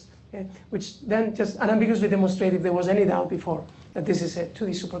coherence, okay? Which then just unambiguously demonstrated if there was any doubt before that this is a 2D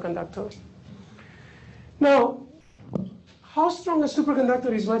superconductor. Now, how strong a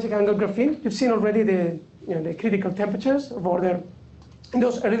superconductor is magic angle graphene? You've seen already the critical temperatures of order in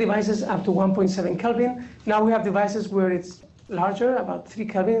those early devices up to 1.7 Kelvin. Now we have devices where it's larger, about 3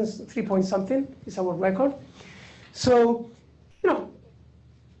 Kelvins, 3 point something is our record. So,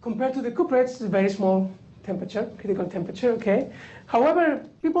 compared to the cuprates, it's a very small temperature, critical temperature, okay? However,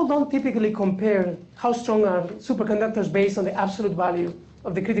 people don't typically compare how strong are superconductors based on the absolute value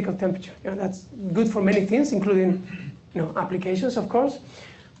of the critical temperature. That's good for many things, including applications, of course.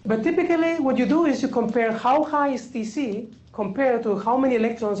 But typically, what you do is you compare how high is TC compared to how many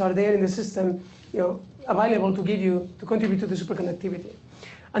electrons are there in the system, available to contribute to the superconductivity.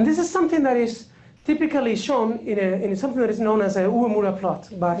 And this is something that is typically shown in something that is known as a Uemura plot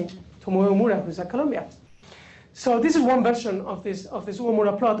by Tomoe Uemura, who's at Columbia. So this is one version of this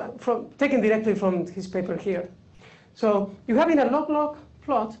Uemura plot taken directly from his paper here. So you have in a log-log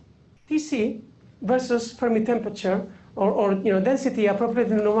plot TC versus Fermi temperature or density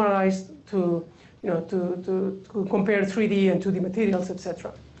appropriately normalized to compare 3D and 2D materials,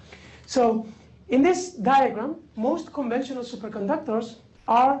 etc. So in this diagram, most conventional superconductors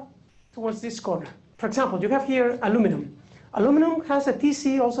are towards this corner. For example, you have here aluminum. Aluminum has a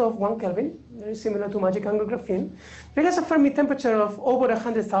TC also of 1 Kelvin, very similar to magic angle graphene. It has a Fermi temperature of over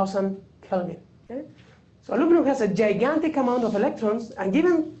 100,000 Kelvin. Okay? So aluminum has a gigantic amount of electrons, and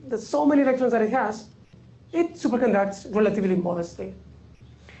given the so many electrons that it has, it superconducts relatively modestly.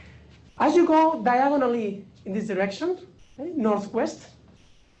 As you go diagonally in this direction, okay, northwest,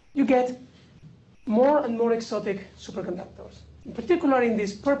 you get more and more exotic superconductors. In particular, in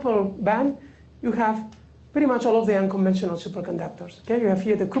this purple band, you have pretty much all of the unconventional superconductors. Okay, you have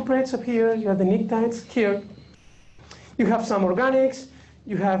here the cuprates up here, you have the pnictides here, you have some organics,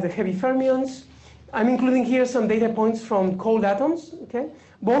 you have the heavy fermions. I'm including here some data points from cold atoms. Okay,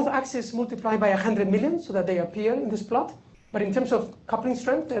 both axes multiply by 100 million so that they appear in this plot. But in terms of coupling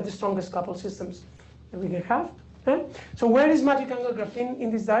strength, they're the strongest coupled systems that we can have. Okay? So where is magic angle graphene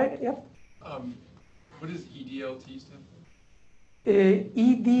in this diagram? Yep. What does EDLT stand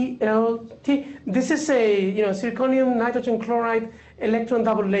EDLT. This is a zirconium nitrogen chloride electron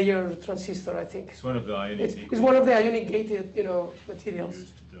double layer transistor, I think. It's one of the ionic. It's one of the ionic gated materials.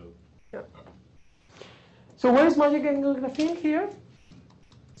 Used to do. Yeah. So where is magic angle graphene here?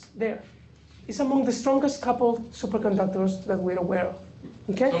 It's there. It's among the strongest coupled superconductors that we're aware of.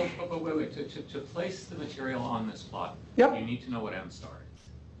 Okay. So, but wait. To place the material on this plot, Yep. you need to know what M star is.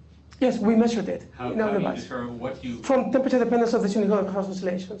 Yes, we measured it How in do our you device. determine what you? From temperature dependence of the Shinigami cross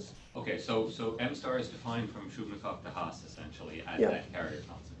oscillations. Okay, so M star is defined from Shubnikov to Haas essentially at Yeah. that carrier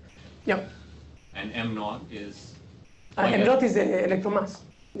concentration. Yeah. And M naught is. M dot is the electron mass,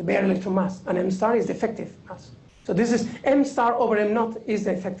 the bare electron mass, and M star is the effective mass. So this is M star over M naught is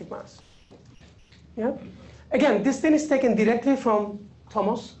the effective mass. Yeah. Again, this thing is taken directly from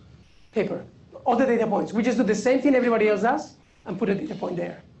Thomas' paper. All the data points. We just do the same thing everybody else does and put a data point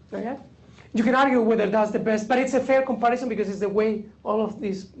there. Okay? You can argue whether that's the best, but it's a fair comparison because it's the way all of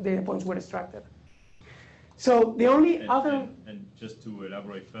these data points were extracted. So the only other... And just to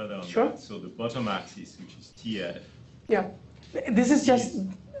elaborate further on Sure. that, so the bottom axis, which is TF, Yeah. This is just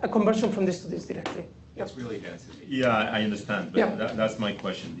a conversion from this to this directly. It's really density. yeah, I understand, but Yeah. that's my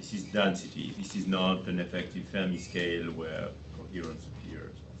question. This is density. This is not an effective Fermi scale where coherence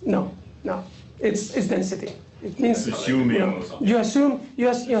appears. No. It's density. It means Assuming. you assume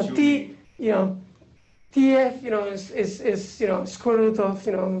T TF is square root of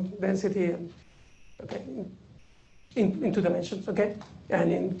density okay in 2 dimensions, okay,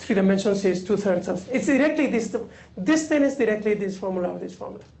 and in 3 dimensions is 2/3 of it's directly this thing is directly this formula or this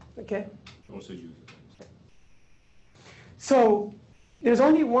formula, okay. Also use it. So there's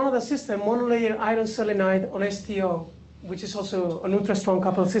only one other system, monolayer iron selenide on STO, which is also an ultra-strong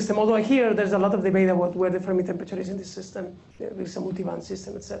coupled system. Although here there's a lot of debate about where the Fermi temperature is in this system. There's a multi-band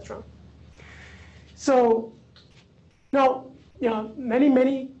system, etc. So now,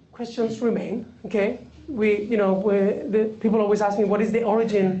 many questions remain. Okay, the people always ask me what is the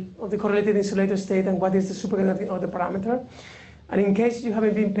origin of the correlated insulator state and what is the superconducting or the parameter. And in case you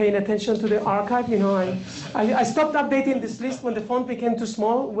haven't been paying attention to the archive, I stopped updating this list when the font became too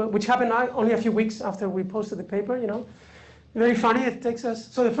small, which happened only a few weeks after we posted the paper. Very funny. It takes us.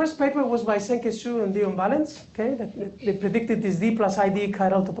 So the first paper was by Senkei Shu and Dion Valens. Okay, they predicted this D plus ID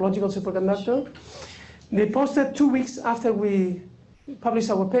chiral topological superconductor. They posted 2 weeks after we published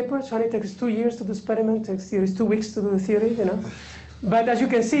our paper. So it takes 2 years to do the experiment. It takes 2 weeks to do the theory. But as you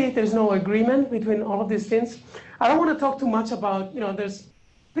can see, there's no agreement between all of these things. I don't want to talk too much about, there's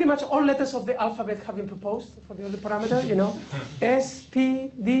pretty much all letters of the alphabet have been proposed for the other parameter, S,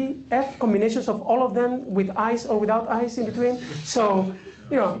 P, D, F, combinations of all of them with I's or without I's in between. So,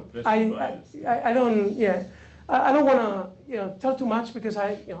 I don't want to, tell too much because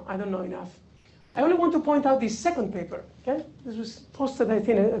I don't know enough. I only want to point out the second paper, okay? This was posted, I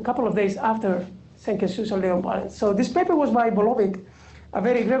think, a couple of days after Senkei Shu and Leon Valens. So this paper was by Bolovic, a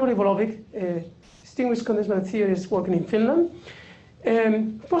very Gregory Bolovic, distinguished condensed theorist working in Finland.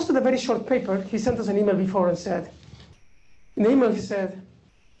 He posted a very short paper. He sent us an email before and said, in the email he said,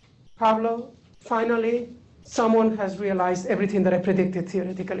 Pablo, finally, someone has realized everything that I predicted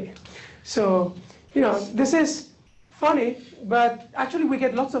theoretically. So, this is funny, but actually we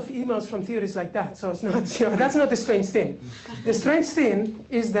get lots of emails from theorists like that. So it's not, that's not the strange thing. The strange thing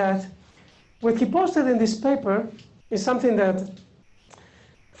is that what he posted in this paper is something that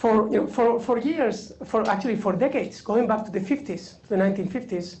for years, for decades, going back to the 50s, the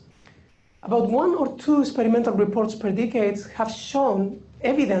 1950s, about 1 or 2 experimental reports per decade have shown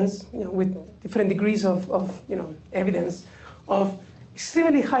evidence, with different degrees of evidence, of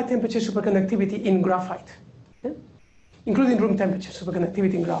extremely high temperature superconductivity in graphite, including room temperature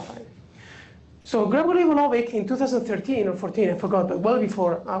superconductivity in graphite. So Gregory Bolovic in 2013 or 14, I forgot, but well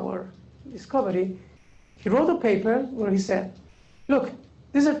before our discovery, he wrote a paper where he said, look,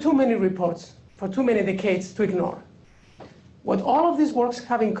 these are too many reports for too many decades to ignore. What all of these works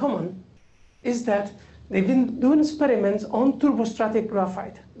have in common is that they've been doing experiments on turbostratic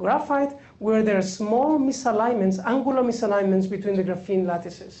graphite. Graphite where there are small misalignments, angular misalignments between the graphene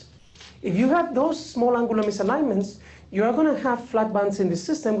lattices. If you have those small angular misalignments, you are going to have flat bands in the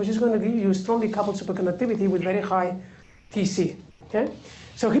system, which is going to give you strongly coupled superconductivity with very high TC. Okay?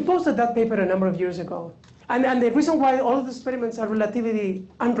 So he posted that paper a number of years ago. And the reason why all of the experiments are relatively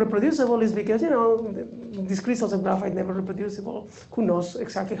unreproducible is because, these crystals of graphite never reproducible. Who knows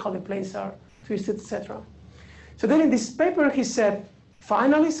exactly how the planes are twisted, etc. So then in this paper, he said,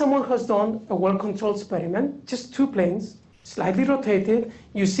 finally, someone has done a well-controlled experiment, just 2 planes, slightly rotated.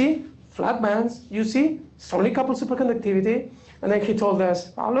 You see flat bands, you see strongly coupled superconductivity. And then he told us,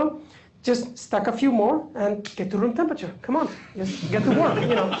 Pablo, just stack a few more and get to room temperature. Come on, just get to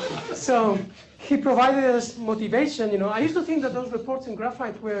work, So he provided us motivation, I used to think that those reports in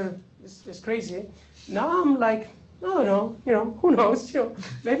graphite were just crazy. Now I'm like, I don't know, who knows,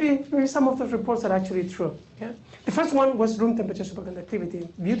 maybe some of those reports are actually true, okay? The first one was room temperature superconductivity,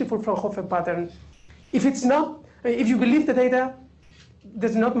 beautiful Fraunhofer pattern. If you believe the data,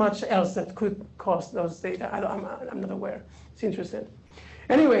 there's not much else that could cause those data. I'm not aware. It's interesting.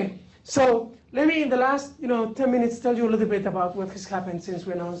 Anyway, so let me, in the last 10 minutes, tell you a little bit about what has happened since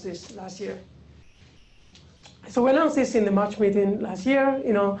we announced this last year. So we announced this in the March meeting last year,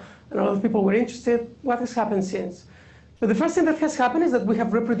 and a lot of people were interested. What has happened since? So the first thing that has happened is that we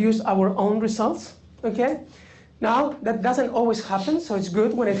have reproduced our own results, okay? Now, that doesn't always happen, so it's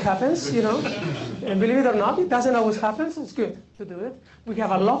good when it happens, And believe it or not, it doesn't always happen, so it's good to do it. We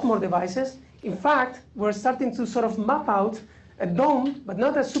have a lot more devices. In fact, we're starting to sort of map out a dome, but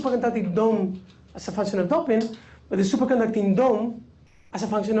not a superconducting dome as a function of doping, but a superconducting dome as a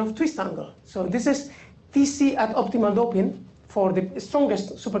function of twist angle. So this is TC at optimal doping for the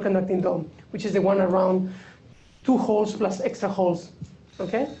strongest superconducting dome, which is the one around 2 holes plus extra holes,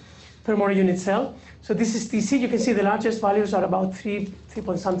 okay, per more unit cell. So this is TC. You can see the largest values are about 3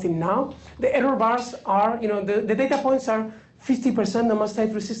 point something now. The error bars are, the data points are 50% normal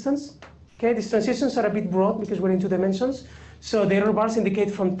state resistance. Okay, these transitions are a bit broad because we're in 2 dimensions. So the error bars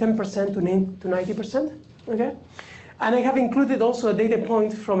indicate from 10% to 90%. Okay, and I have included also a data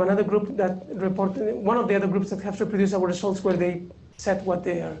point from another group that reported, one of the other groups that have reproduced our results where they said what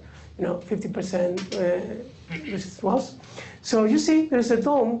their 50% resistance was. So you see, there's a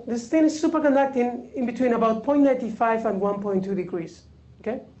dome. This thing is superconducting in between about 0.95 and 1.2 degrees.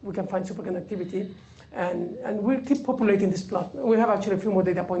 Okay, we can find superconductivity, and we'll keep populating this plot. We have actually a few more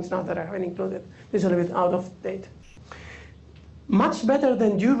data points now that I haven't included. This is a little bit out of date. Much better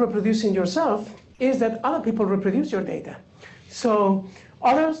than you reproducing yourself is that other people reproduce your data. So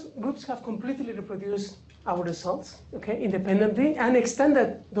other groups have completely reproduced our results, okay, independently, and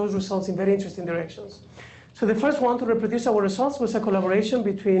extended those results in very interesting directions. So the first one to reproduce our results was a collaboration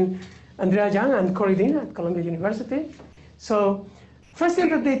between Andrea Young and Corey Dean at Columbia University. So first thing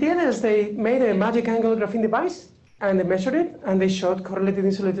that they did is they made a magic angle graphene device, and they measured it, and they showed correlated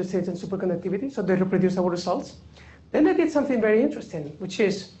insulated states and superconductivity, so they reproduced our results. Then they did something very interesting, which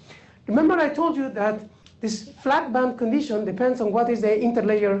is, remember I told you that this flat band condition depends on what is the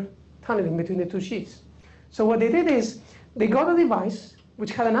interlayer tunneling between the 2 sheets. So what they did is, they got a device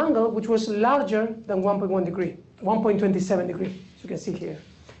which had an angle which was larger than 1.1 degree, 1.27 degree, as you can see here.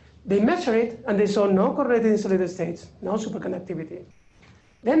 They measured it, and they saw no correlated insulated states, no superconductivity.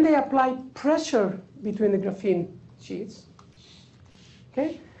 Then they applied pressure between the graphene sheets,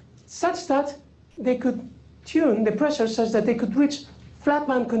 okay, such that they could tune the pressure such that they could reach flat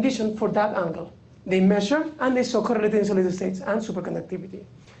band condition for that angle. They measured, and they saw correlated insulated states and superconductivity.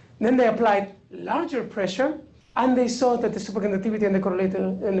 Then they applied larger pressure, and they saw that the superconductivity and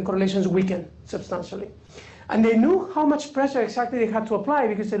the correlations weakened substantially. And they knew how much pressure exactly they had to apply,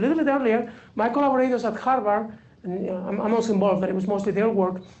 because a little bit earlier, my collaborators at Harvard, and I'm also involved, but it was mostly their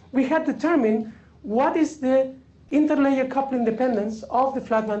work, we had determined what is the interlayer coupling dependence of the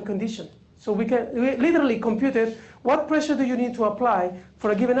flat band condition. So we literally computed what pressure do you need to apply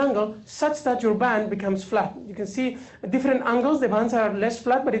for a given angle such that your band becomes flat. You can see at different angles, the bands are less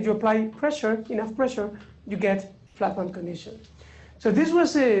flat, but if you apply pressure, enough pressure, you get flat band condition. So this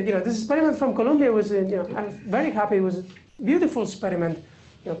was, this experiment from Columbia was, I'm very happy. It was a beautiful experiment,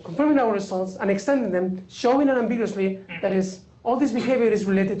 confirming our results and extending them, showing unambiguously that all this behavior is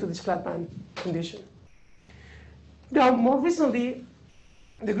related to this flat band condition. Now, more recently,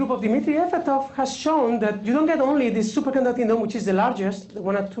 the group of Dmitry Efetov has shown that you don't get only this superconducting dome, which is the largest, the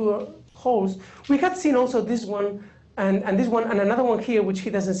one at 2 holes. We had seen also this one and this one and another one here, which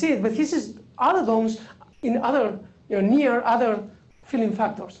he doesn't see it, but he sees other domes in other, near other filling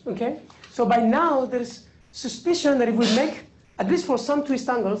factors, okay? So by now, there's suspicion that if we make, at least for some twist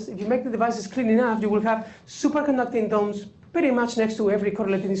angles, if you make the devices clean enough, you will have superconducting domes pretty much next to every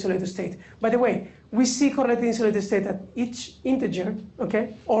correlated insulated state. By the way, we see correlated insulated state at each integer,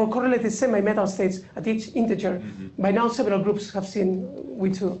 okay, or correlated semi-metal states at each integer. Mm-hmm. By now, several groups have seen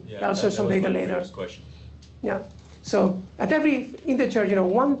we too. Yeah, I'll show some data later. Question. Yeah. So at every integer,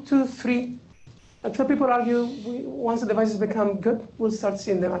 1, 2, 3. And some people argue once the devices become good, we'll start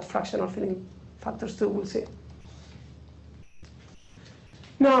seeing them at fractional filling factors too. We'll see.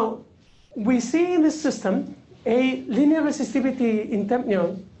 Now, we see in this system a linear resistivity in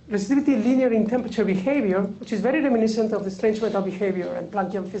resistivity linear in temperature behavior, which is very reminiscent of the strange metal behavior and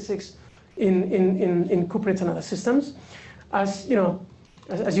Planckian physics in cuprates and other systems. As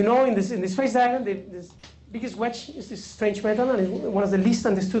as you know, in this phase diagram, this biggest wedge is this strange metal, and it's one of the least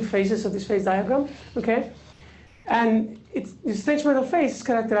understood phases of this phase diagram. Okay, and the strange metal phase is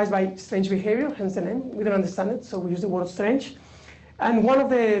characterized by strange behavior, hence the name. We don't understand it, so we use the word strange. And one of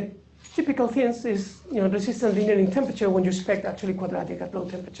the typical things is resistance linear in temperature when you expect actually quadratic at low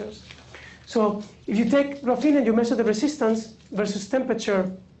temperatures. So if you take graphene and you measure the resistance versus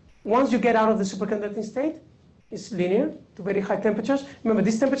temperature, once you get out of the superconducting state, it's linear to very high temperatures. Remember,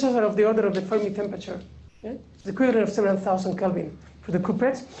 these temperatures are of the order of the Fermi temperature. Yeah? It's the equivalent of 7,000 Kelvin for the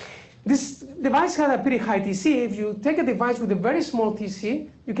cuprettes. This device had a pretty high TC. If you take a device with a very small TC,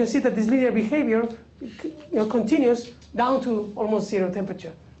 you can see that this linear behavior continues down to almost zero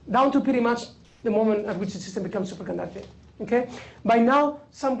temperature, down to pretty much the moment at which the system becomes superconducting. Okay? By now,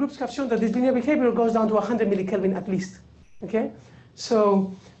 some groups have shown that this linear behavior goes down to 100 millikelvin at least. Okay?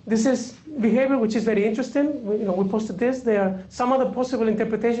 So this is behavior which is very interesting. We posted this. There are some other possible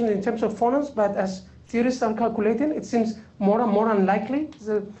interpretations in terms of phonons, but as theorists are calculating, it seems more and more unlikely. It's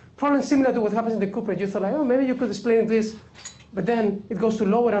a problem similar to what happens in the cuprate. You thought, like, oh, maybe you could explain this, but then it goes to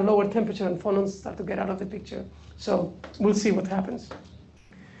lower and lower temperature, and phonons start to get out of the picture. So we'll see what happens.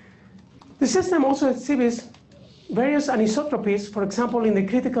 The system also exhibits various anisotropies, for example, in the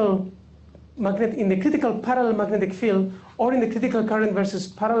critical parallel magnetic field or in the critical current versus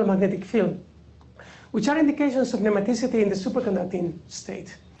parallel magnetic field, which are indications of nematicity in the superconducting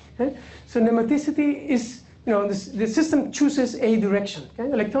state. Okay? So nematicity is, the system chooses a direction.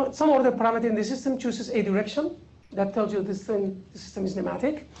 Okay? Some order parameter in the system chooses a direction. That tells you the system is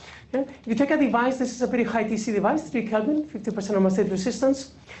nematic. Okay? If you take a device, this is a pretty high TC device, 3 Kelvin, 50% of state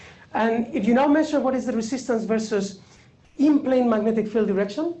resistance. And if you now measure what is the resistance versus in-plane magnetic field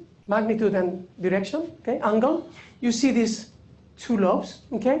direction, magnitude and direction, okay, angle, you see these two lobes,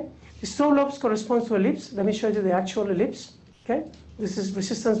 okay? These two lobes correspond to ellipse. Let me show you the actual ellipse, okay? This is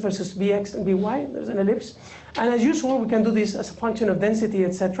resistance versus Vx and Vy, there's an ellipse. And as usual, we can do this as a function of density,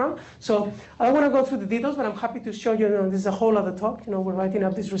 etc. So I don't want to go through the details, but I'm happy to show you, this is a whole other talk, we're writing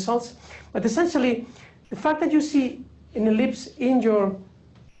up these results. But essentially, the fact that you see an ellipse in your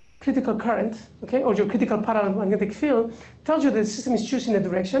critical current, okay, or your critical parallel magnetic field, tells you that the system is choosing a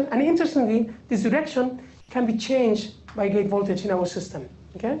direction. And interestingly, this direction can be changed by gate voltage in our system,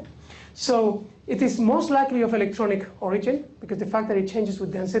 okay? So it is most likely of electronic origin, because the fact that it changes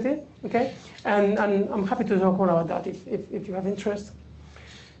with density, okay? And I'm happy to talk more about that if you have interest.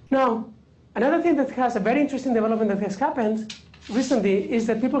 Now, another thing that has a very interesting development that has happened recently is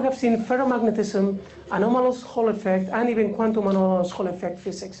that people have seen ferromagnetism, anomalous Hall effect, and even quantum anomalous Hall effect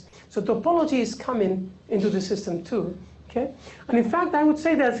physics. So topology is coming into the system too. Okay? And in fact, I would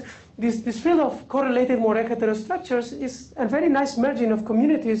say that this field of correlated Moiré heterostructures is a very nice merging of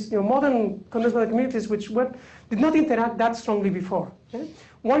communities, modern condensed communities, which did not interact that strongly before. Okay?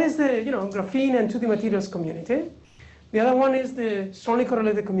 One is the graphene and 2D materials community. The other one is the strongly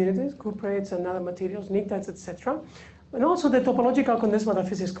correlated communities, cuprates and other materials, pnictides, etc. And also the topological condensed matter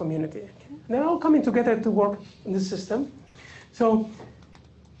physics community. Okay? And they're all coming together to work in this system. So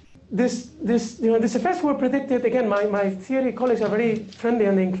these effects were predicted. Again, my theory colleagues are very friendly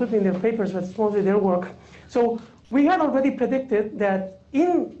and they include me in their papers, but it's mostly their work. So we had already predicted that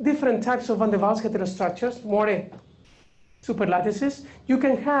in different types of van der Waals heterostructures, Moiré superlattices, you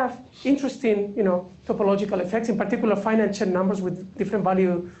can have interesting, topological effects, in particular finite Chern numbers with different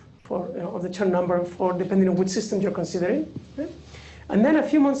value of the Chern number for depending on which system you're considering. Okay? And then a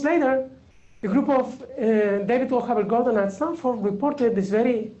few months later, the group of David Walhaber-Gordon at Stanford reported this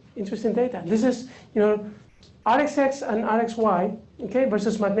very interesting data. This is, RxX and RxY, okay,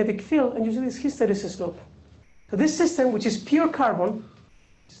 versus magnetic field, and you see this hysteresis loop. So this system, which is pure carbon,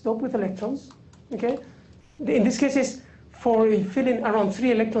 is doped with electrons, okay? In this case, is for filling around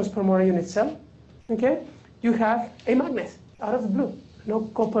 3 electrons per Moiré unit cell, okay? You have a magnet out of the blue. No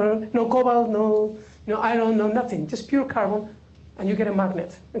copper, no cobalt, no iron, no nothing, just pure carbon, and you get a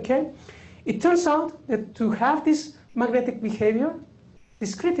magnet, okay? It turns out that to have this magnetic behavior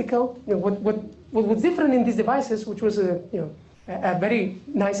is critical. What was different in these devices, which was a very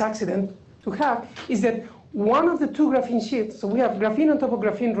nice accident to have, is that one of the two graphene sheets, so we have graphene on top of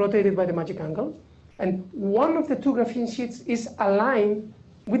graphene rotated by the magic angle, and one of the two graphene sheets is aligned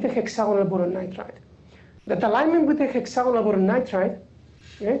with the hexagonal boron nitride. That alignment with the hexagonal boron nitride,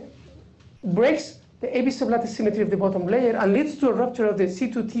 okay, breaks the AB sublattice symmetry of the bottom layer and leads to a rupture of the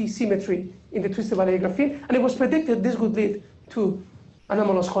C2T symmetry in the twisted valley graphene. And it was predicted this would lead to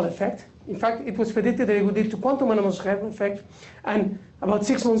anomalous Hall effect. In fact, it was predicted that it would lead to quantum anomalous Hall effect. And about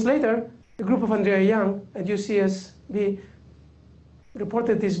 6 months later, the group of Andrea Young at UCSB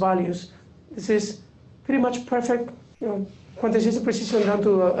reported these values. This is pretty much perfect quantization precision down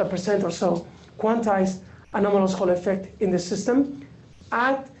to a percent or so, quantize anomalous Hall effect in the system.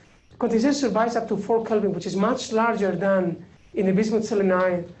 At quantization survives up to 4 Kelvin, which is much larger than in the bismuth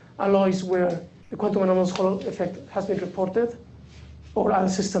selenide alloys where the quantum anomalous Hall effect has been reported, or other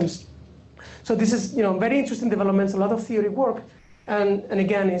systems. So this is, very interesting developments, a lot of theory work, and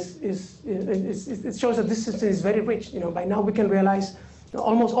again, it shows that this system is very rich. By now we can realize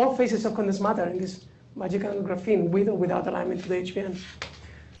almost all phases of condensed matter in this magic angle graphene, with or without alignment to the HVN.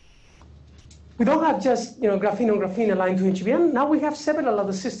 We don't have just graphene on graphene aligned to HVN. Now we have several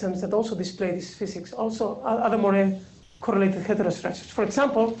other systems that also display this physics, also other more correlated heterostructures. For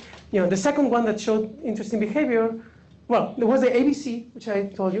example, the second one that showed interesting behavior, well, there was the ABC, which I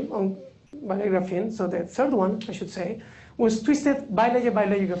told you, on bilayer graphene. So the third one, I should say, was twisted bilayer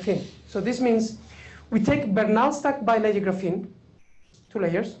graphene. So this means we take Bernal stack bilayer graphene, 2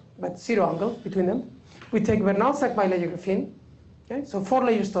 layers, but 0 angle between them. We take Bernal stack bilayer graphene, okay? So 4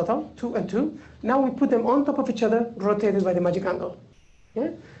 layers total, 2 and 2. Now we put them on top of each other, rotated by the magic angle.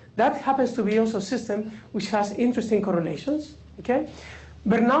 Okay? That happens to be also a system which has interesting correlations. Okay?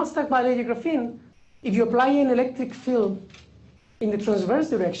 Bernal stack bilayer graphene, if you apply an electric field in the transverse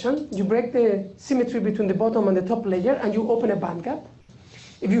direction, you break the symmetry between the bottom and the top layer, and you open a band gap.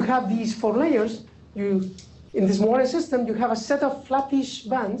 If you have these 4 layers, in this Moore system, you have a set of flattish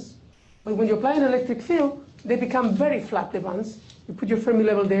bands, but when you apply an electric field, they become very flat, the bands. You put your Fermi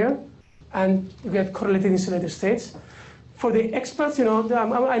level there, and you get correlated insulated states. For the experts, I know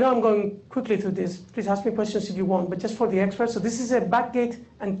I'm going quickly through this. Please ask me questions if you want, but just for the experts. So this is a backgate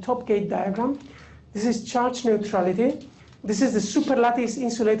and topgate diagram. This is charge neutrality. This is the superlattice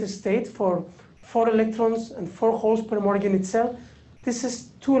insulated state for 4 electrons and 4 holes per Moore unit cell. This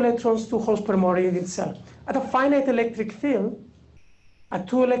is 2 electrons, 2 holes per Moore unit cell. At a finite electric field, at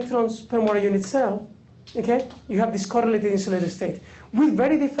 2 electrons per Moore unit cell, okay, you have this correlated insulated state with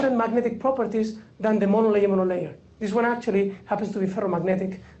very different magnetic properties than the monolayer. This one actually happens to be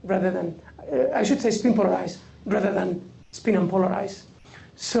ferromagnetic rather than, I should say spin polarized rather than spin unpolarized.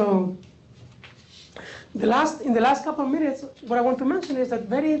 So in the last couple of minutes, what I want to mention is that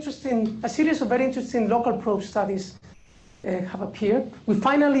a series of very interesting local probe studies have appeared. We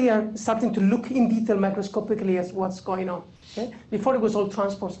finally are starting to look in detail microscopically at what's going on. Okay? Before it was all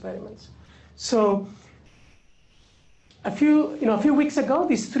transport experiments. So a few weeks ago,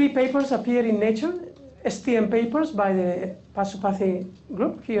 these 3 papers appeared in Nature, STM papers by the Pasupathy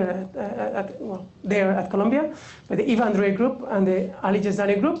group here at Columbia, by the Eva Andre group and the Ali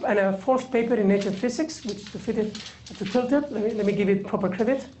Jazdani group, and a 4th paper in Nature Physics, which to tilt it, let me give it proper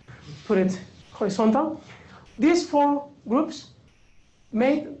credit, put it horizontal. These 4 groups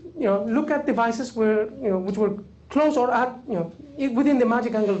made, look at devices which were close or at, within the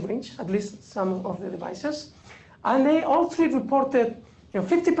magic angle range, at least some of the devices. And they all 3 reported,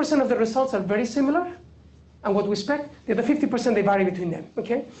 50% of the results are very similar, and what we expect, the other 50% they vary between them,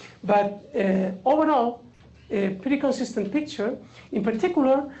 okay? But overall, a pretty consistent picture. In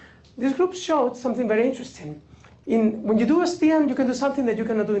particular, this group showed something very interesting. When you do STM, you can do something that you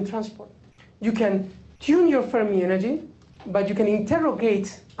cannot do in transport. You can tune your Fermi energy, but you can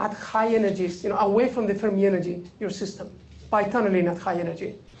interrogate at high energies, away from the Fermi energy, your system, by tunneling at high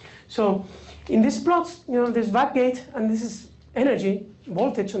energy. So in these plots, there's backgate, and this is energy,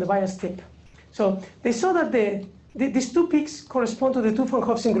 voltage on the bias tip. So they saw that these 2 peaks correspond to the 2 von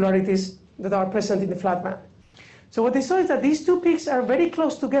Hoff singularities that are present in the flat band. So what they saw is that these 2 peaks are very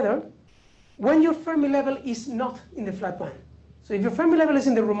close together when your Fermi level is not in the flat band. So if your Fermi level is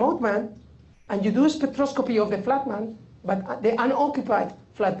in the remote band, and you do a spectroscopy of the flat band, but the unoccupied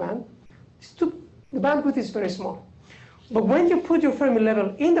flat band, the bandwidth is very small. But when you put your Fermi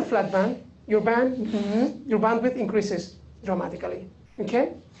level in the flat band, your bandwidth increases dramatically,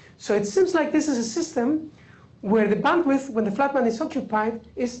 okay? So it seems like this is a system where the bandwidth, when the flat band is occupied,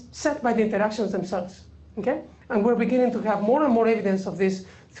 is set by the interactions themselves, okay? And we're beginning to have more and more evidence of this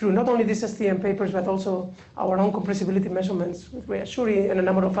through not only these STM papers, but also our own compressibility measurements with Shuri and a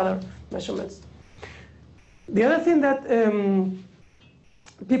number of other measurements. The other thing that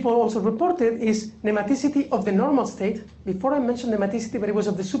people also reported is nematicity of the normal state. Before I mentioned nematicity, but it was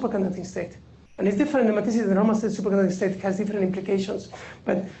of the superconducting state. And it's different. Nematicity of the normal state, superconducting state has different implications.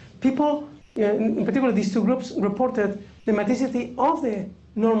 But people, in particular these 2 groups, reported nematicity of the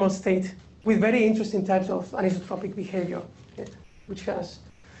normal state with very interesting types of anisotropic behavior, which has.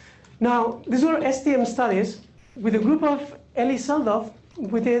 Now, these were STM studies with a group of Eli Seldov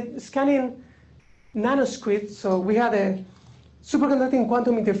with a scanning nanosquid. So we had a superconducting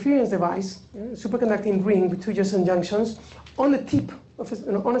quantum interference device, superconducting ring with 2 Josephson junctions on the tip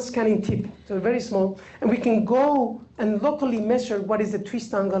on a scanning tip, so very small, and we can go and locally measure what is the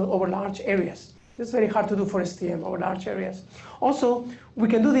twist angle over large areas. It's very hard to do for STM over large areas. Also, we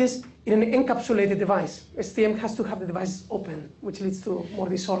can do this in an encapsulated device. STM has to have the device open, which leads to more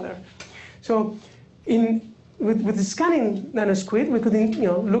disorder. So with the scanning nanosquid, we could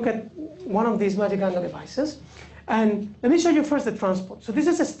look at one of these magic angle devices. And let me show you first the transport. So this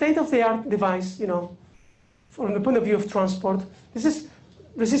is a state-of-the-art device, from the point of view of transport. This is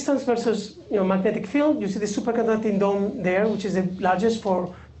resistance versus magnetic field. You see the superconducting dome there, which is the largest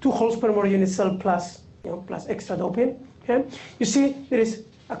for 2 holes per more unit cell plus, plus extra doping. Okay? You see there is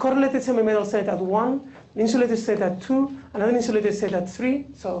a correlated semi-metal state at 1, an insulated state at 2, another insulated state at 3.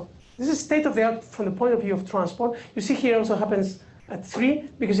 So this is state-of-the-art from the point of view of transport. You see here also happens at 3,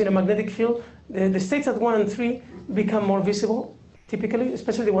 because in a magnetic field, the states at 1 and 3 become more visible, typically,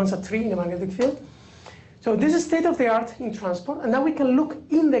 especially the ones at 3 in the magnetic field. So this is state-of-the-art in transport, and now we can look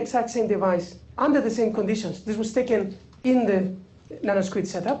in the exact same device under the same conditions. This was taken in the nanosquid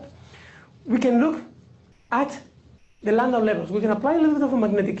setup. We can look at the Landau levels. We can apply a little bit of a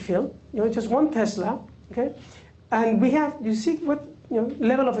magnetic field, just 1 Tesla, okay? And we have, you see what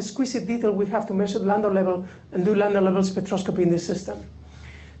level of exquisite detail we have to measure the Landau level and do Landau level spectroscopy in this system.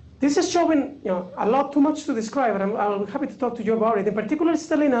 This is showing a lot too much to describe, and I'm happy to talk to you about it. In particular, it's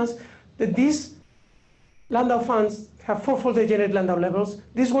telling us that these Landau fans have 4-fold degenerate Landau levels.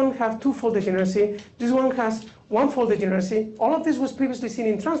 This one has 2-fold degeneracy. This one has 1-fold degeneracy. All of this was previously seen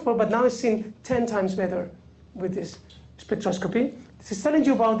in transport, but now it's seen 10 times better with this spectroscopy. This is telling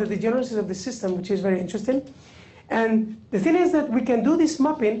you about the degeneracy of the system, which is very interesting. And the thing is that we can do this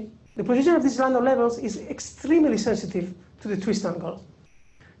mapping. The position of these Landau levels is extremely sensitive to the twist angle.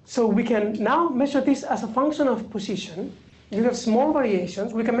 So we can now measure this as a function of position. You have small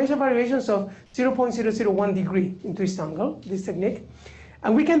variations. We can measure variations of 0.001 degree in twist angle, this technique.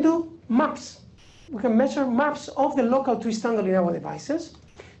 And we can do maps. We can measure maps of the local twist angle in our devices.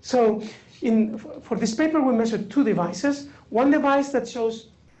 So for this paper, we measured 2 devices. One device that shows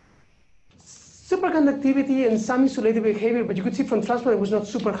superconductivity and some insulated behavior, but you could see from transport it was not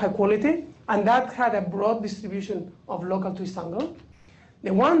super high quality, and that had a broad distribution of local twist angle.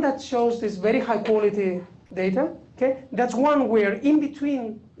 The one that shows this very high quality data, okay, that's one where in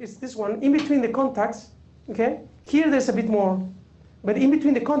between, is this one, in between the contacts, okay, here there's a bit more, but in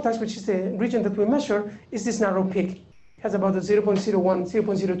between the contacts, which is the region that we measure, is this narrow peak. It has about a 0.01,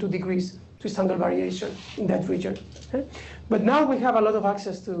 0.02 degrees twist angle variation in that region. Okay? But now we have a lot of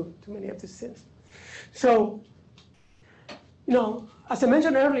access to many of these things. So, as I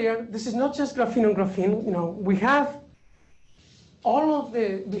mentioned earlier, this is not just graphene on graphene. We have all of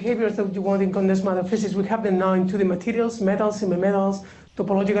the behaviors that you want in condensed matter physics. We have them now in 2D materials, metals, semi-metals,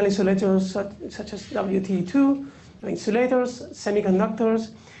 topological insulators such as WTE2, insulators,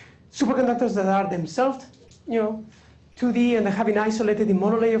 semiconductors, superconductors that are themselves, 2D and they have been isolated in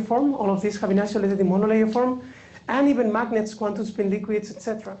monolayer form. All of these have been isolated in monolayer form, and even magnets, quantum spin liquids,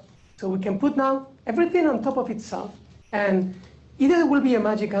 etc. So we can put now everything on top of itself, and either there will be a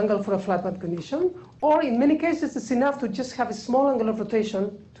magic angle for a flat band condition, or in many cases it's enough to just have a small angle of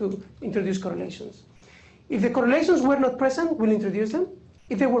rotation to introduce correlations. If the correlations were not present, we'll introduce them.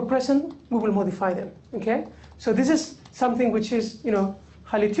 If they were present, we will modify them, okay? So this is something which is,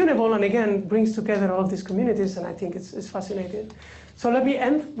 highly tunable, and again, brings together all of these communities, and I think it's fascinating. So let me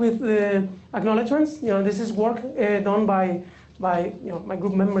end with the acknowledgements. This is work done by my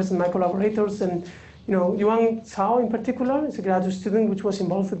group members and my collaborators, and Yuan Cao in particular is a graduate student which was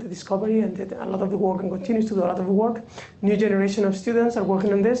involved with the discovery and did a lot of the work and continues to do a lot of the work. New generation of students are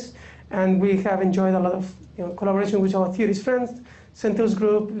working on this, and we have enjoyed a lot of collaboration with our theories friends, Sentil's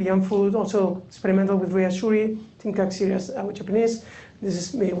group, Liang Fu, also experimental with Ria Shuri, Tim Kaxiras, Japanese. This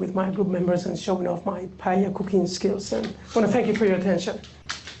is me with my group members and showing off my paella cooking skills. And I want to thank you for your attention.